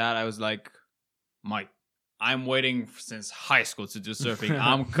I've heard that, I was like, Mike, I'm waiting since high school to do surfing.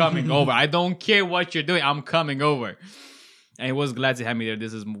 I'm coming over. I don't care what you're doing. I'm coming over. And he was glad to have me there.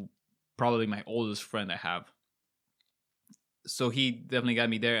 This is probably my oldest friend I have. So he definitely got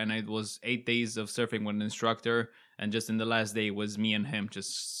me there. And it was 8 days of surfing with an instructor. And just in the last day was me and him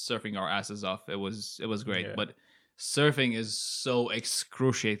just surfing our asses off. It was great. Yeah. But surfing is so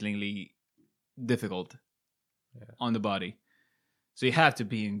excruciatingly difficult on the body. So you have to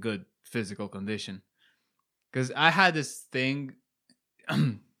be in good physical condition. Because I had this thing,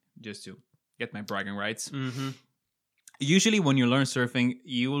 just to get my bragging rights. Mm-hmm. Usually when you learn surfing,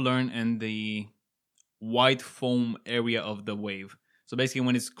 you learn in the white foam area of the wave. So basically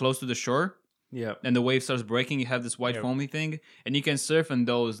when it's close to the shore, Yeah. and the wave starts breaking, you have this white Yeah. foamy thing, and you can surf in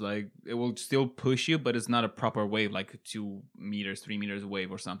those. Like it will still push you, but it's not a proper wave, like 2 meters, 3 meters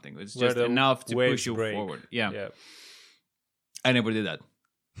wave or something. It's Where just the enough to waves push you break. forward. Yeah. Yeah. I never did that.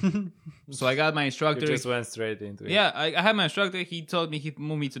 So I got my You instructor. just went straight into it. Yeah, I had my instructor. He told me, he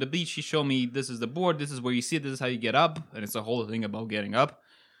moved me to the beach. He showed me, this is the board. This is where you sit. This is how you get up. And it's a whole thing about getting up.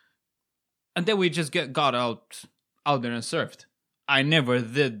 And then we just got out there and surfed. I never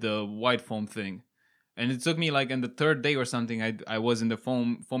did the white foam thing, and it took me like in the third day or something. I was in the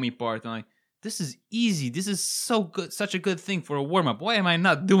foamy part, and this is easy. This is so good, such a good thing for a warm up. Why am I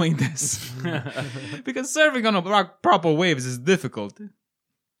not doing this? Because surfing on a proper waves is difficult.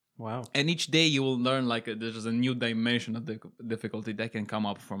 Wow. And each day you will learn like there's a new dimension of the difficulty that can come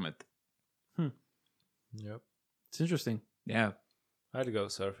up from it. Yep. It's interesting. Yeah, I'd go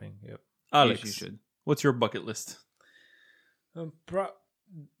surfing. Yep. Alex, you should. what's your bucket list?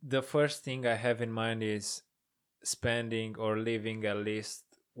 The first thing I have in mind is spending or living at least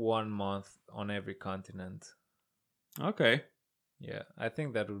 1 month on every continent. Okay. Yeah, I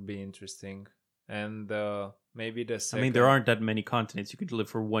think that would be interesting. And maybe the I second... mean, there aren't that many continents. You could live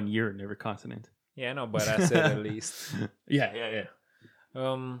for 1 year in every continent. Yeah, no, but I said at least. Yeah.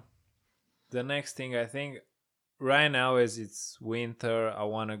 The next thing I think right now as it's winter, I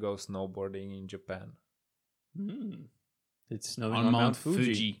want to go snowboarding in Japan. It's snowing On Mount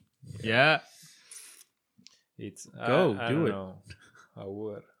Fuji. Yeah. It's Do I don't it. know. I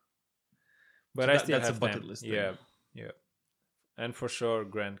would. But So I still that's have a bucket time. list then. Yeah. And for sure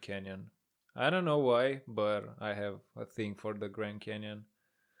Grand Canyon. I don't know why, but I have a thing for the Grand Canyon.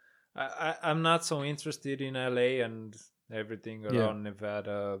 I'm not so interested in LA and everything around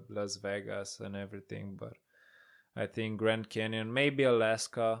Nevada, Las Vegas and everything, but I think Grand Canyon, maybe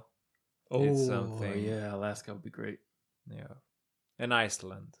Alaska. It's something. Yeah, Alaska would be great. Yeah. And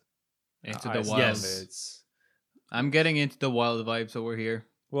Iceland. Into the Iceland, wild. Yes. It's I'm getting into the wild vibes over here.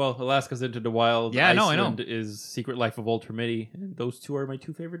 Well, Alaska's Into the Wild. Yeah, I know. Iceland is Secret Life of Walter Mitty. And those two are my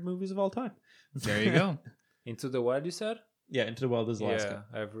two favorite movies of all time. There you go. Into the Wild, you said? Yeah, Into the Wild is Alaska.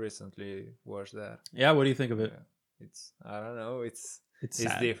 Yeah, I've recently watched that. Yeah, what do you think of it? Yeah. It's I don't know. It's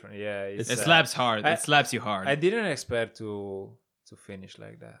sad. different. Yeah, It sad. slaps hard. It slaps you hard. I didn't expect to finish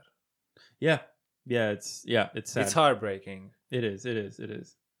like that. Yeah, it's sad. It's heartbreaking. It is. You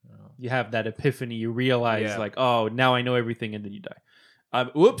know. You have that epiphany. You realize, Yeah. like, oh, now I know everything, and then you die.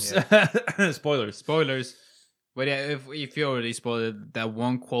 Whoops! Spoilers. Spoilers. But yeah, if you already spoiled that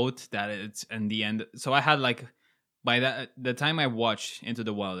one quote that it's in the end. So I had like by the time I watched Into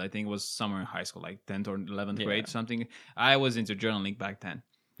the Wild, I think it was summer in high school, like 10th or 11th grade, something. I was into journaling back then,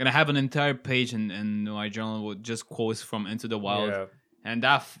 and I have an entire page in my journal with just quotes from Into the Wild. Yeah. And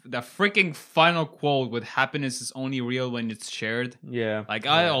that freaking final quote with "happiness is only real when it's shared." Yeah. Like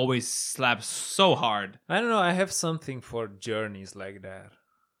I always slap so hard. I don't know. I have something for journeys like that.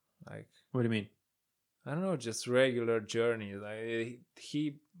 Like What do you mean? I don't know, just regular journeys.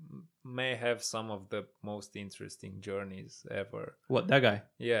 He may have some of the most interesting journeys ever. What, that guy?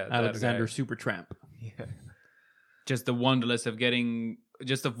 Yeah, Alexander that Supertramp. guy. Yeah. Just the wanderlust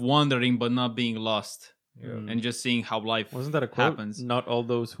of wandering but not being lost. Yeah. And just seeing how life Wasn't that a quote? happens. Not all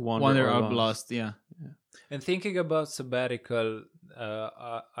those who wander, Wander are are lost. lost, yeah. And thinking about sabbatical,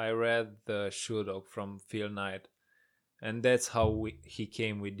 I read the Shudok from Phil Knight, and that's how he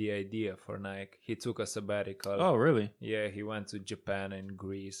came with the idea for Nike. He took a sabbatical. Oh, really? Yeah, he went to Japan and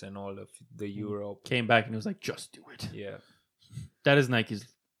Greece and all of the Europe. Came back and was like, just do it. Yeah. That is Nike's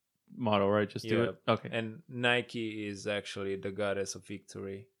motto, right? Just do Yeah. it. Okay. And Nike is actually the goddess of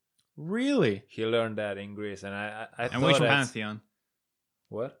victory. Really? He learned that in Greece, and I And thought which that's- pantheon?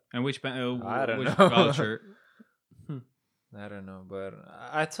 What? And which I don't which know. culture? I don't know, but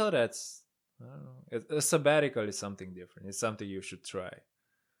I thought that's I don't know. A sabbatical is something different. It's something you should try.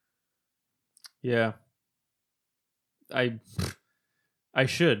 Yeah. I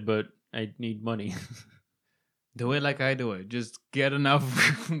should, but I need money. Do it like I do it. Just get enough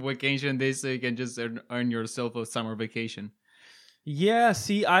vacation days so you can just earn yourself a summer vacation. Yeah,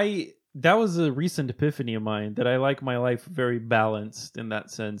 see, that was a recent epiphany of mine that I like my life very balanced in that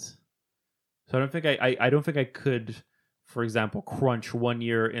sense. So I don't think I don't think I could, for example, crunch 1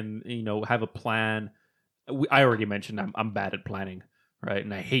 year and have a plan. I already mentioned I'm bad at planning, right?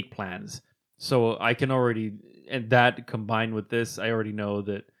 And I hate plans. So I can already, and that combined with this, I already know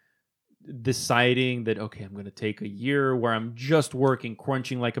that deciding that okay, I'm going to take a year where I'm just working,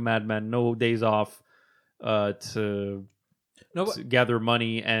 crunching like a madman, no days off, to gather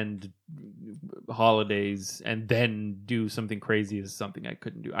money and holidays and then do something crazy is something I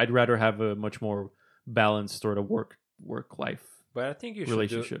couldn't do. I'd rather have a much more balanced sort of work life But I think you should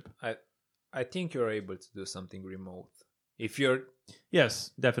relationship. I think you're able to do something remote. If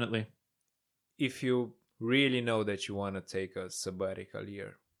Definitely. if you really know that you want to take a sabbatical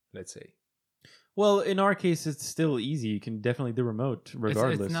year, let's say. Well, in our case, it's still easy. You can definitely do remote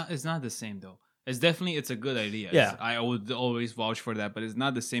regardless. It's not the same though. It's a good idea. Yeah. I would always vouch for that, but it's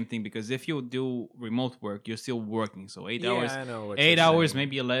not the same thing because if you do remote work, you're still working. So 8 hours, I know what 8 you're hours, saying.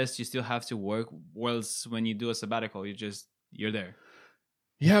 maybe less. You still have to work. Whilst when you do a sabbatical, you just you're there.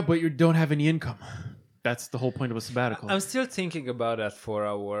 Yeah, but you don't have any income. That's the whole point of a sabbatical. I'm still thinking about that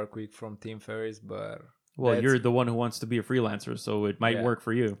 4-hour work week from Tim Ferriss, but Well, that's- you're the one who wants to be a freelancer, so it might Yeah. work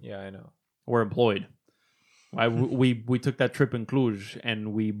for you. yeah, I know. We're employed. We took that trip in Cluj,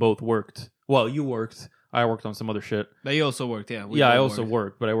 and we both worked. Well, you worked. I worked on some other shit. But you also worked, yeah. We I both also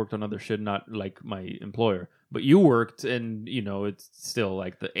worked, but I worked on other shit, not like my employer. But you worked, and it's still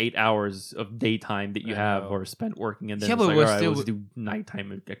like the 8 hours of daytime that you I have know. or spent working, and then Yeah, it's but like, we're all right, still- let's do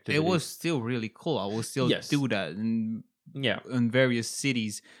nighttime activities. It was still really cool. I will still Yes. do that in yeah. various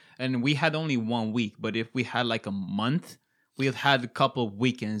cities. And we had only 1 week, but if we had like a month, we had a couple of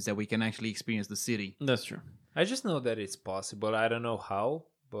weekends that we can actually experience the city. That's true. I just know that it's possible. I don't know how,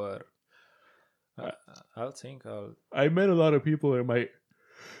 but I'll think I'll. I met a lot of people in my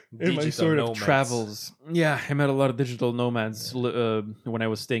Digital nomads. travels. Yeah, I met a lot of digital nomads when I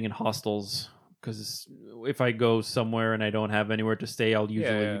was staying in hostels. Because if I go somewhere and I don't have anywhere to stay, I'll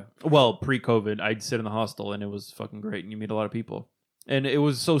usually, Yeah. well, pre-COVID, I'd sit in the hostel, and it was fucking great. And you meet a lot of people, and it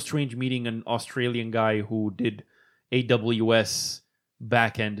was so strange meeting an Australian guy who did AWS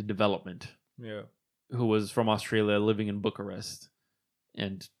backend development, Yeah. who was from Australia, living in Bucharest,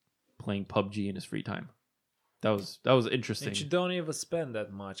 and playing PUBG in his free time. That was interesting. And you don't even spend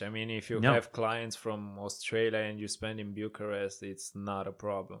that much. I mean, if you No. have clients from Australia and you spend in Bucharest, it's not a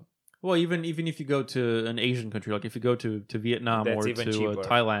problem. Well, even if you go to an Asian country, like if you go to Vietnam That's or even to cheaper.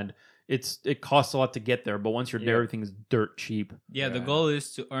 Thailand, it costs a lot to get there. But once you're there, Yeah. everything's dirt cheap. Yeah, the Yeah. goal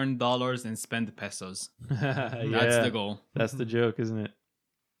is to earn dollars and spend pesos. That's That's the goal. That's the joke, isn't it?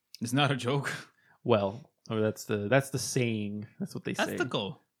 It's not a joke. Well, or that's the saying. That's what they That's say. the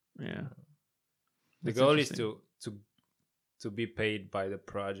goal. Yeah. The That's goal is interesting. to be paid by the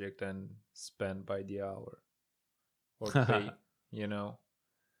project and spent by the hour, or pay,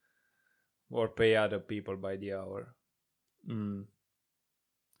 or pay other people by the hour. Mm.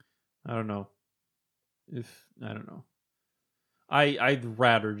 I don't know. I don't know. I'd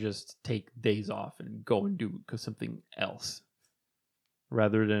rather just take days off and go and do something else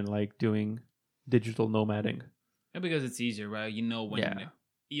rather than like doing digital nomading. Yeah, because it's easier, right? You know when Yeah.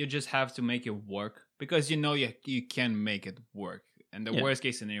 you just have to make it work because you can make it work. And the Yeah. worst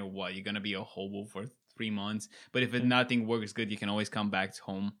case scenario, what you're gonna be a hobo for 3 months. But if nothing works good, you can always come back to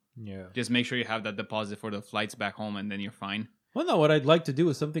home. Yeah. Just make sure you have that deposit for the flights back home, and then you're fine. Well, no, what I'd like to do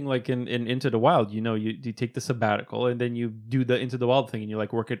is something like in Into the Wild. You take the sabbatical and then you do the Into the Wild thing and you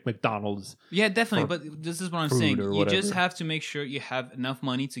like work at McDonald's. Yeah, definitely. For But this is what I'm food saying. or You just whatever. have to make sure you have enough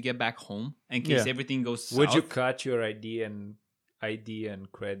money to get back home in case Yeah. everything goes south. Would you cut your ID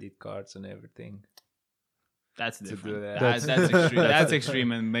and credit cards and everything? That's do different. that? That's extreme. That's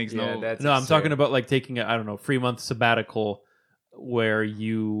extreme and makes Yeah, no. that's No, I'm talking absurd. about like taking a 3-month sabbatical where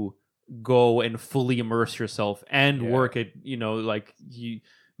you go and fully immerse yourself and Yeah. work at like you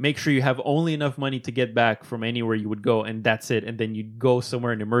make sure you have only enough money to get back from anywhere you would go, and that's it. And then you go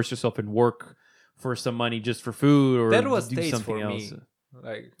somewhere and immerse yourself and work for some money just for food or That was do States something for else. me.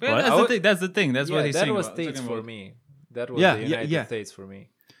 Like Yeah, What? that's the thing. That's the thing. That's what he's that saying. was about- States talking for about. me. That was Yeah, the yeah, United yeah. States for me.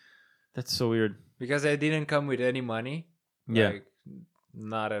 That's so weird. Because I didn't come with any money. Yeah. Like,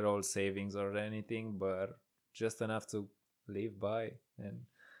 not at all savings or anything, but just enough to live by and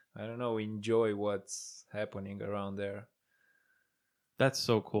I don't know, enjoy what's happening around there. That's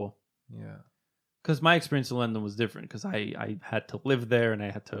so cool. Yeah. Because my experience in London was different because I had to live there and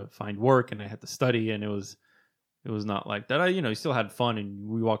I had to find work and I had to study, and it was not like that. I still had fun and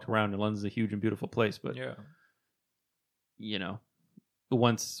we walked around, and London's a huge and beautiful place, but Yeah.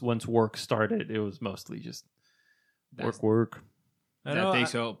 once work started, it was mostly just That's- work. I That know,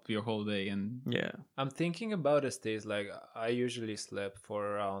 takes up your whole day, and Yeah. I'm thinking about the States. Like, I usually slept for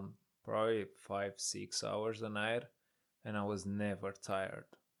around probably 5-6 hours a night, and I was never tired.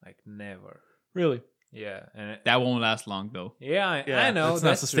 Like, never. Really? Yeah. And that won't last long though. yeah, Yeah, I know that's not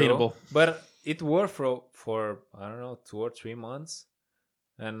that's sustainable. true. But it worked for I don't know, 2 or 3 months,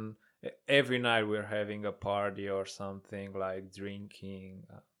 and every night we're having a party or something, like drinking,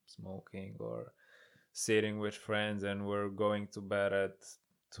 smoking, or sitting with friends, and we're going to bed at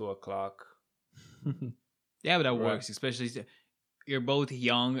 2 o'clock. Yeah, but that Right. works, especially you're both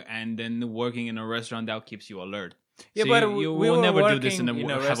young, and then working in a restaurant that keeps you alert. Yeah, So but you we will were never do this working in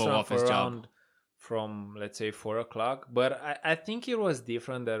a have a restaurant office for job. around from, let's say, 4 o'clock. But I think it was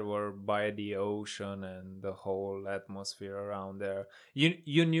different that we're by the ocean and the whole atmosphere around there.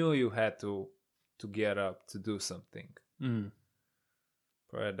 You knew you had to get up to do something. Mm.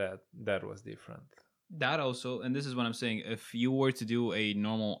 But that was different. That also, and this is what I'm saying. If you were to do a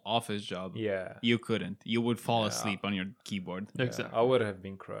normal office job, Yeah. you couldn't. You would fall Yeah. asleep on your keyboard. Exactly. I would have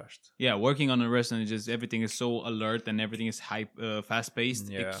been crushed. Yeah, working on a restaurant, just everything is so alert and everything is fast paced.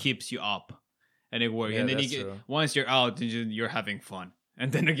 Yeah. It keeps you up, and it works. Yeah, and then that's true. once you're out, you're having fun.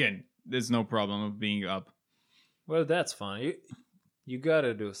 And then again, there's no problem of being up. Well, that's fine. You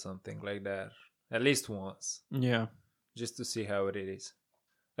gotta do something like that at least once, Yeah. just to see how it is.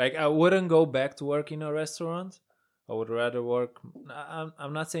 Like, I wouldn't go back to work in a restaurant. I would rather work.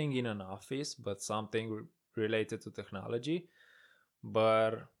 I'm not saying in an office, but something related to technology.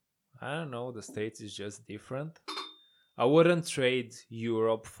 But I don't know. The States is just different. I wouldn't trade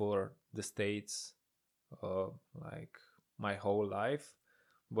Europe for the States, like my whole life.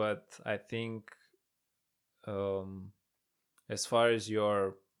 But I think, as far as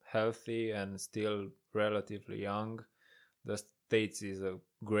you're healthy and still relatively young, the States is a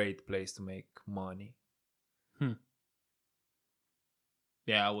great place to make money.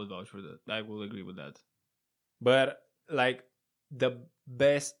 Yeah, I would vouch for that. I will agree with that. But like, the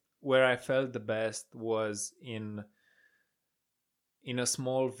best, where I felt the best was in a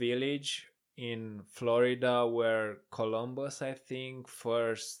small village in Florida where Columbus, I think,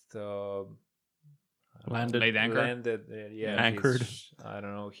 first Landed. Laid anchor? landed. Yeah, Anchored. I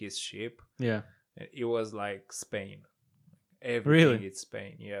don't know, his ship. Yeah. It was like Spain. Everything Really? is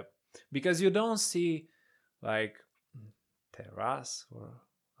Spain. Yep. Because you don't see like terrace or I don't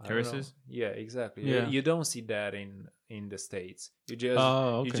know. Terraces? Yeah, exactly. Yeah. You don't see that in the States. You just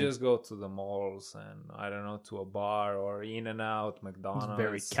Oh, okay. you just go to the malls and I don't know, to a bar or In and Out, It's McDonald's.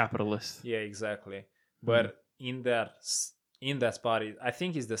 very capitalist. Yeah, exactly. But in that spot, I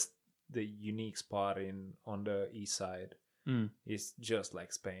think is the unique spot on the east side. Mm. It's just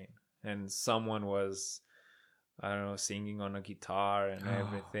like Spain, and someone was, I don't know, singing on a guitar and Oh,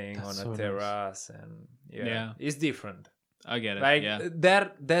 everything on that's a so nice. terrace, and Yeah. it's different. I get it. Like yeah.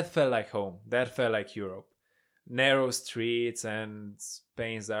 that felt like home. That felt like Europe. Narrow streets and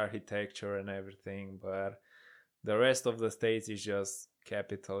Spain's architecture and everything, but the rest of the States is just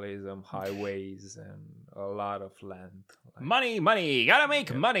capitalism, highways, and a lot of land. Like, Money, gotta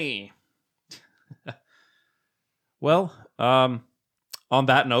make money. Well, on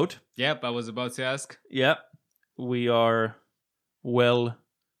that note, Yep, I was about to ask. yeah, we are well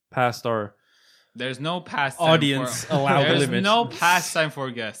past our There's no pastime audience for, allowed There's limit. no pastime for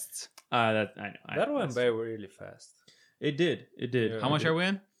guests. that I know. that went by really fast. It did. Yeah. How much are we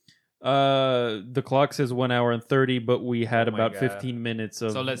in? The clock says 1 hour and 30, but we had Oh my about God. 15 minutes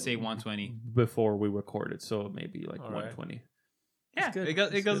of So let's say 120. before we recorded, so maybe like All right. 120. Yeah, good. it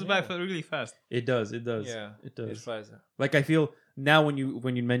It's goes good, by yeah. really fast. It does. It does. Yeah, it does. It's fast. Like, I feel now when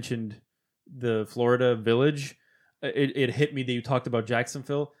you mentioned the Florida village, it hit me that you talked about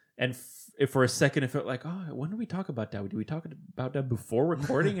Jacksonville, and if for a second it felt like, oh, when did we talk about that? Did we talk about that before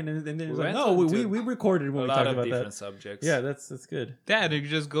recording? And then it was like, went no, we into recorded A when we lot talked of about different that. subjects. Yeah, that's good. That it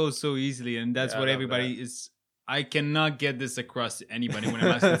just goes so easily, and that's Yeah, what I love everybody that. is. I cannot get this across to anybody when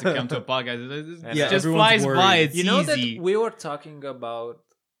I'm asking to come to a podcast. It Yeah, just everyone's flies worried. by. It's you know easy. that we were talking about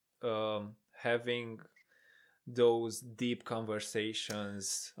having those deep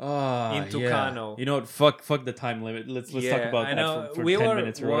conversations. In Tucano. You know what? Fuck the time limit. Let's talk about I that know. for we 10 were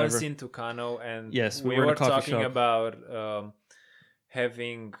minutes or once whatever. in Tucano, and Yes, we we were in a were coffee talking shop. about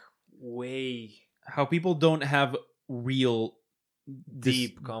having way How people don't have real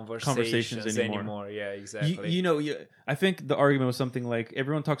deep conversations anymore. Yeah, exactly. You know, I think the argument was something like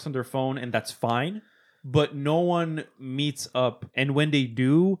everyone talks on their phone and that's fine, but no one meets up. And when they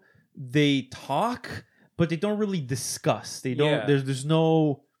do, they talk, but they don't really discuss. They don't. Yeah. There's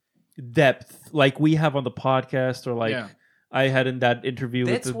no depth like we have on the podcast, or like Yeah. I had in that interview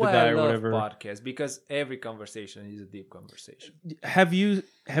That's with the why guy I or love whatever. podcasts, because every conversation is a deep conversation. I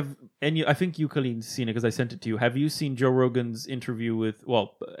think you, Colleen, seen it because I sent it to you. Have you seen Joe Rogan's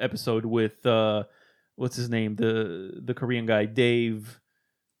episode with what's his name, the Korean guy, David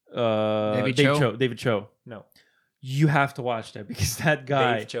Cho. No, You have to watch that because that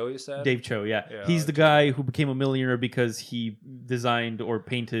guy, Dave Cho, you said? Dave Cho, yeah. Yeah, He's the okay. guy who became a millionaire because he designed or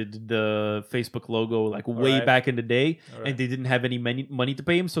painted the Facebook logo like way Alright. back in the day, Alright. and they didn't have any money to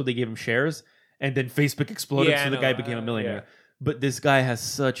pay him, so they gave him shares, and then Facebook exploded, Yeah, so I the know, guy became a millionaire. yeah. But this guy has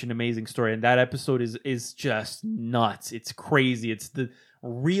such an amazing story, and that episode is just nuts. It's crazy. It's the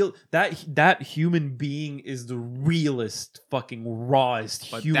real that human being is the realest, fucking rawest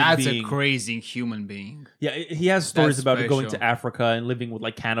But human that's being. a crazy human being. Yeah, he has stories That's about going special. to Africa and living with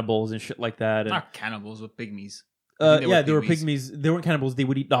like cannibals and shit like that. And, Not cannibals, but pygmies. I think they were pygmies. They weren't cannibals. They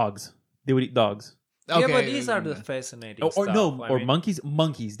would eat dogs. Yeah, but these are the fascinating Or stuff. no, I or mean, monkeys.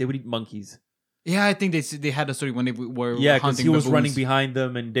 Monkeys. They would eat monkeys. Yeah, I think they had a story when they were Yeah, because hunting he was baboons. running behind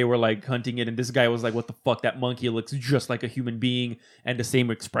them and they were like hunting it, and this guy was like, "What the fuck? That monkey looks just like a human being and the same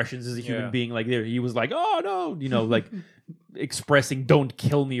expressions as a human Yeah. being." Like there, he was like, "Oh no," like expressing "Don't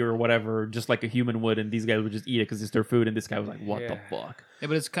kill me" or whatever, just like a human would, and these guys would just eat it because it's their food. And this guy was like, "What the Yeah. fuck?" Yeah,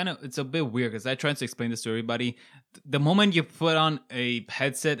 but it's a bit weird because I tried to explain this to everybody. The moment you put on a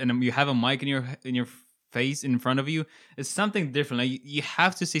headset and you have a mic in your face in front of you, it's something different. Like you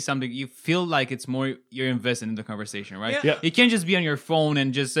have to say something. You feel like it's more you're invested in the conversation, right? Yeah. You can't just be on your phone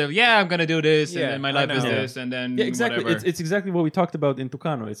and just say, "Yeah, I'm gonna do this," Yeah, and then my I life is know. this, and then Yeah, exactly. whatever. It's exactly what we talked about in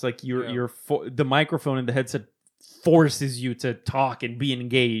Tucano. It's like Yeah. the microphone and the headset forces you to talk and be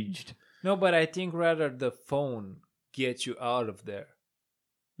engaged. No, but I think rather the phone gets you out of there.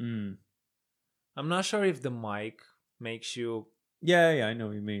 Mm. I'm not sure if the mic makes you Yeah, I know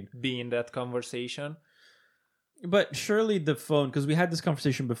what you mean. be in that conversation. But surely the phone, because we had this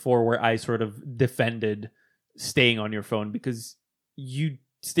conversation before where I sort of defended staying on your phone because you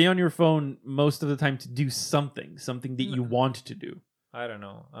stay on your phone most of the time to do something that you want to do. I don't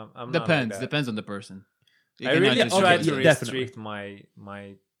know. I'm Depends. Not like that. Depends on the person. You I cannot really just try okay, to yeah, restrict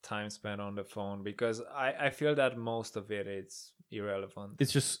my time spent on the phone because I feel that most of it's irrelevant.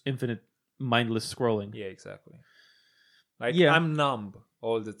 It's just infinite mindless scrolling. Yeah, exactly. Like Yeah. I'm numb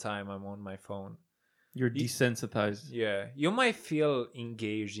all the time. I'm on my phone. You're desensitized. Yeah, you might feel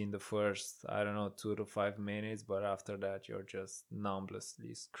engaged in the first, I don't know, 2 to 5 minutes, but after that, you're just numbly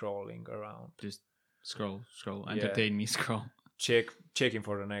scrolling around, Just scroll, Yeah. entertain me, scroll. checking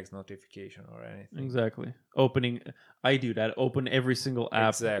for the next notification or anything. Exactly. I do that. Open every single app.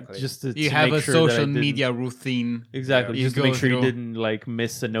 Exactly. Just to You to have make a sure that I social didn't- media routine. Exactly. You Just to go make sure you through- didn't like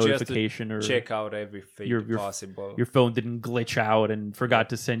miss a Just to notification or Check out every feed your- possible. your phone didn't glitch out and forgot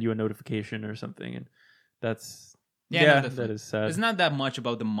to send you a notification or something. And that's Yeah, yeah, no, that definitely. is sad. It's not that much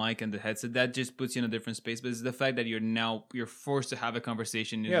about the mic and the headset. That just puts you in a different space. But it's the fact that you're forced to have a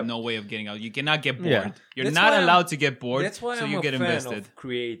conversation. There's Yeah. no way of getting out. You cannot get bored. Yeah. You're That's not why I'm- allowed to get bored. That's why so I'm you a get fan invested. of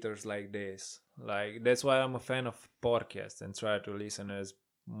creators like this. Like that's why I'm a fan of podcasts and try to listen as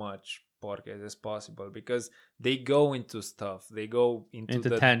much podcast as possible because they go into stuff. They go into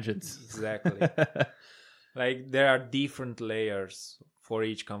the tangents. Exactly. Like there are different layers for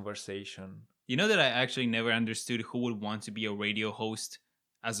each conversation. You know that I actually never understood who would want to be a radio host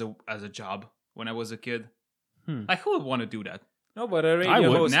as a job when I was a kid. Like who would want to do that? No, but a radio I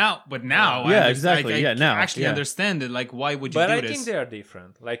would. host. Now, Yeah, exactly. I Now, actually yeah. understand it. Like, why would you But do I this? think they are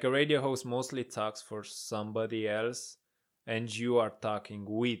different. Like a radio host mostly talks for somebody else, and you are talking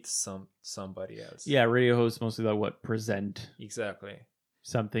with somebody else. Yeah, radio hosts mostly like what present Exactly.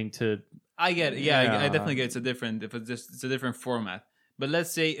 something to. I get it. Yeah, I Yeah. definitely get it. It's a different format. But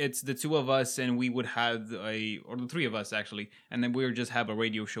let's say it's the two of us and we would have or the three of us actually, and then we would just have a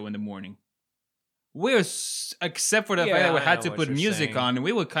radio show in the morning. Except for the fact that we I had know to what put you're music saying. on, and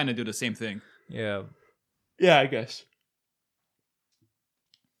we would kind of do the same thing. Yeah. Yeah, I guess.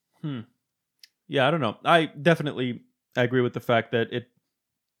 Yeah, I don't know. I definitely agree with the fact that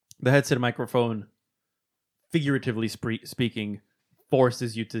the headset microphone, figuratively speaking,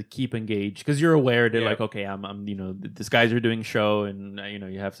 forces you to keep engaged because you're aware that Yeah. like, okay, I'm these guys are doing a show and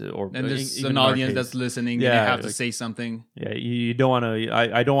you have to or And there's even an in our audience case. that's listening, and Yeah, you have to like- say something. Yeah, you don't want to.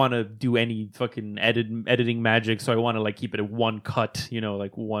 I don't want to do any fucking editing magic. So I want to like keep it at one cut.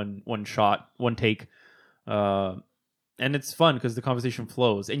 Like one shot, one take. And it's fun because the conversation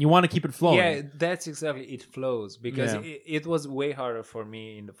flows, and you want to keep it flowing. Yeah, that's exactly it flows because Yeah. it was way harder for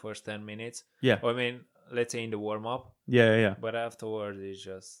me in the first 10 minutes. Yeah. I mean, let's say in the warm up, Yeah. but afterwards it's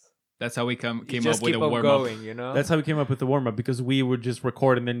just That's how we came you up just with keep a on warm up. going, you know. That's how we came up with the warm up because we would just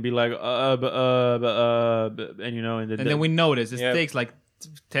record and then be like, and And then we notice it Yeah. takes like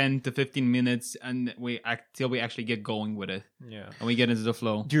 10 to 15 minutes, and till we actually get going with it, Yeah. and we get into the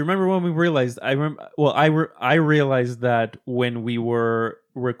flow. Do you remember when we realized? I remember. Well, I realized that when we were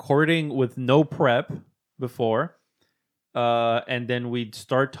recording with no prep before, and then we'd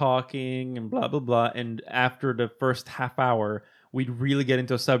start talking and blah blah blah, and after the first half hour, we'd really get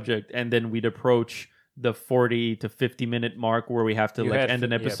into a subject, and then we'd approach the 40 to 50 minute mark where we have to You like had end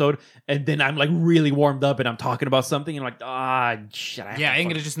an to- yep. episode, and then I'm like really warmed up and I'm talking about something and like shit. I have Yeah, to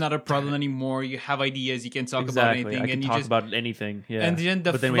English is not a problem anymore. You have ideas, you can talk exactly. about anything, I can and you talk just about anything. Yeah, and then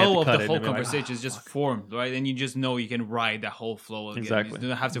the But then we have to flow of cut the it, whole and we're like, conversation is just formed, right? And you just know you can ride that whole flow again. Exactly. You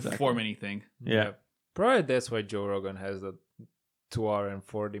don't have to Exactly. form anything. yeah. Probably that's why Joe Rogan has the 2 hour and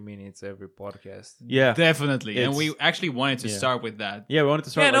 40 minutes every podcast. Yeah. Definitely. And It's- we actually wanted to yeah. start with that. Yeah, we wanted to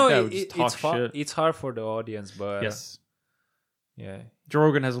start Yeah, no, like that. We just talk it's hard. shit. It's hard for the audience, but Yes. yeah. Joe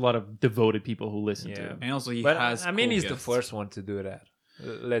Rogan has a lot of devoted people who listen to Yeah. him. And also he But has I mean, cool he's the guests. first one to do that.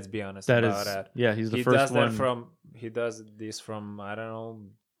 Let's be honest That about is, that. yeah, he's the He first does one. that from. He does this from I don't know.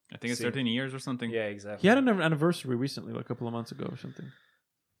 I think it's See. 13 years or something. Yeah, exactly. He had an anniversary recently, like a couple of months ago or something.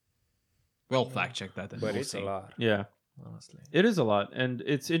 Well, fact check that. Then. but We'll it's see. a lot, Yeah, honestly. it is a lot, and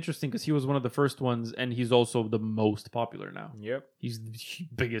it's interesting because he was one of the first ones, and he's also the most popular now. Yep. He's the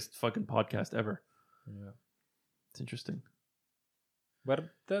biggest fucking podcast ever. Yeah. It's interesting. But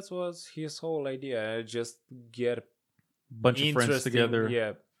that was his whole idea. Just get Bunch of friends interesting, together.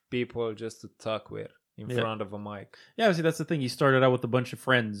 Yeah, people just to talk with in Yeah. front of a mic. Yeah, see, that's the thing. He started out with a bunch of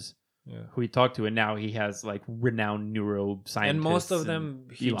friends Yeah. who he talked to, and now he has like renowned neuroscientists. And most of them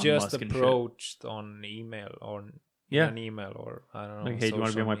he Elon just Musk and shit. approached on email or Yeah. an email or I don't know. Like, hey, do you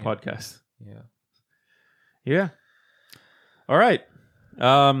want to be on my social podcast? media. Yeah. All right.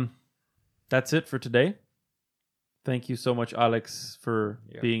 That's it for today. Thank you so much, Alex, for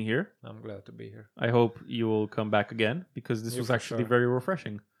Yeah. being here. Yeah, I'm glad to be here. I hope you will come back again because this Yeah, was for actually sure. very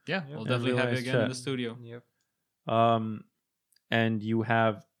refreshing. Yeah, Yeah. we'll And definitely really have you nice again in chat. the studio. Yep. And you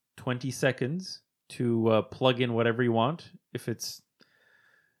have 20 seconds to plug in whatever you want. If it's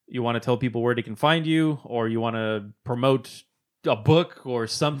you want to tell people where they can find you, or you want to promote a book or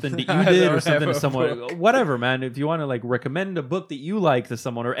something that I you did, don't or something have to a someone, book. whatever, man. If you want to like recommend a book that you like to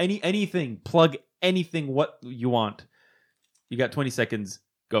someone, or anything, plug anything what you want. You got 20 seconds.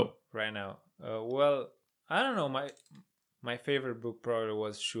 Go. Right now. Well, I don't know. My favorite book probably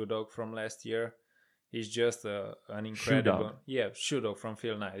was Shoe Dog from last year. He's just an incredible. Dog. Yeah, Shoe Dog from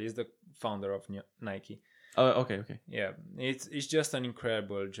Phil Knight. He's the founder of Nike. Okay. Yeah, it's just an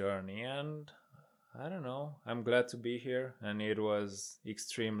incredible journey, and I don't know. I'm glad to be here, and it was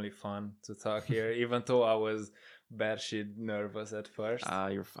extremely fun to talk here, even though I was batshit nervous at first.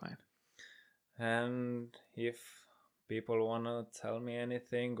 You're fine. And if people wanna tell me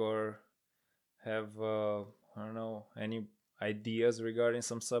anything or have I don't know, any ideas regarding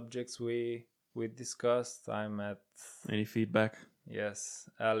some subjects we discussed, I'm at Any feedback?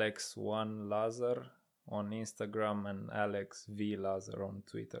 Alex1 Lazar on Instagram and Alex V Lazar on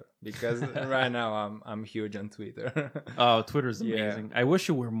Twitter, because right now I'm huge on Twitter. Oh, Twitter's Yeah. amazing. I wish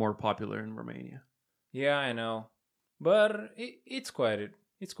it were more popular in Romania. Yeah, I know, but it's quite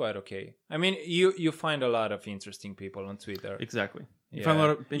okay. I mean, you find a lot of interesting people on Twitter. Exactly. You Yeah. find a lot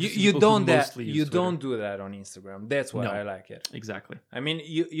of You interesting you people who don't that mostly use you Twitter. don't do that on Instagram. That's why No. I like it. Exactly. I mean,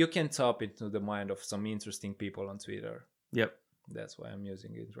 you can tap into the mind of some interesting people on Twitter. Yep. That's why I'm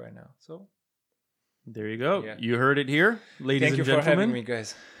using it right now. So There you go. Yeah. You heard it here, ladies thank you and for gentlemen. having me,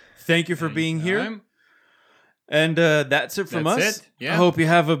 guys. Thank you for being here. Anytime. And that's it from That's us. it. Yeah. I hope you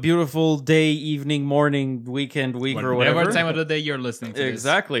have a beautiful day, evening, morning, weekend, week, or whatever. Whatever time of the day you're listening to this.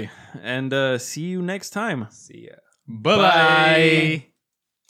 Exactly. And see you next time. See ya. Bye-bye.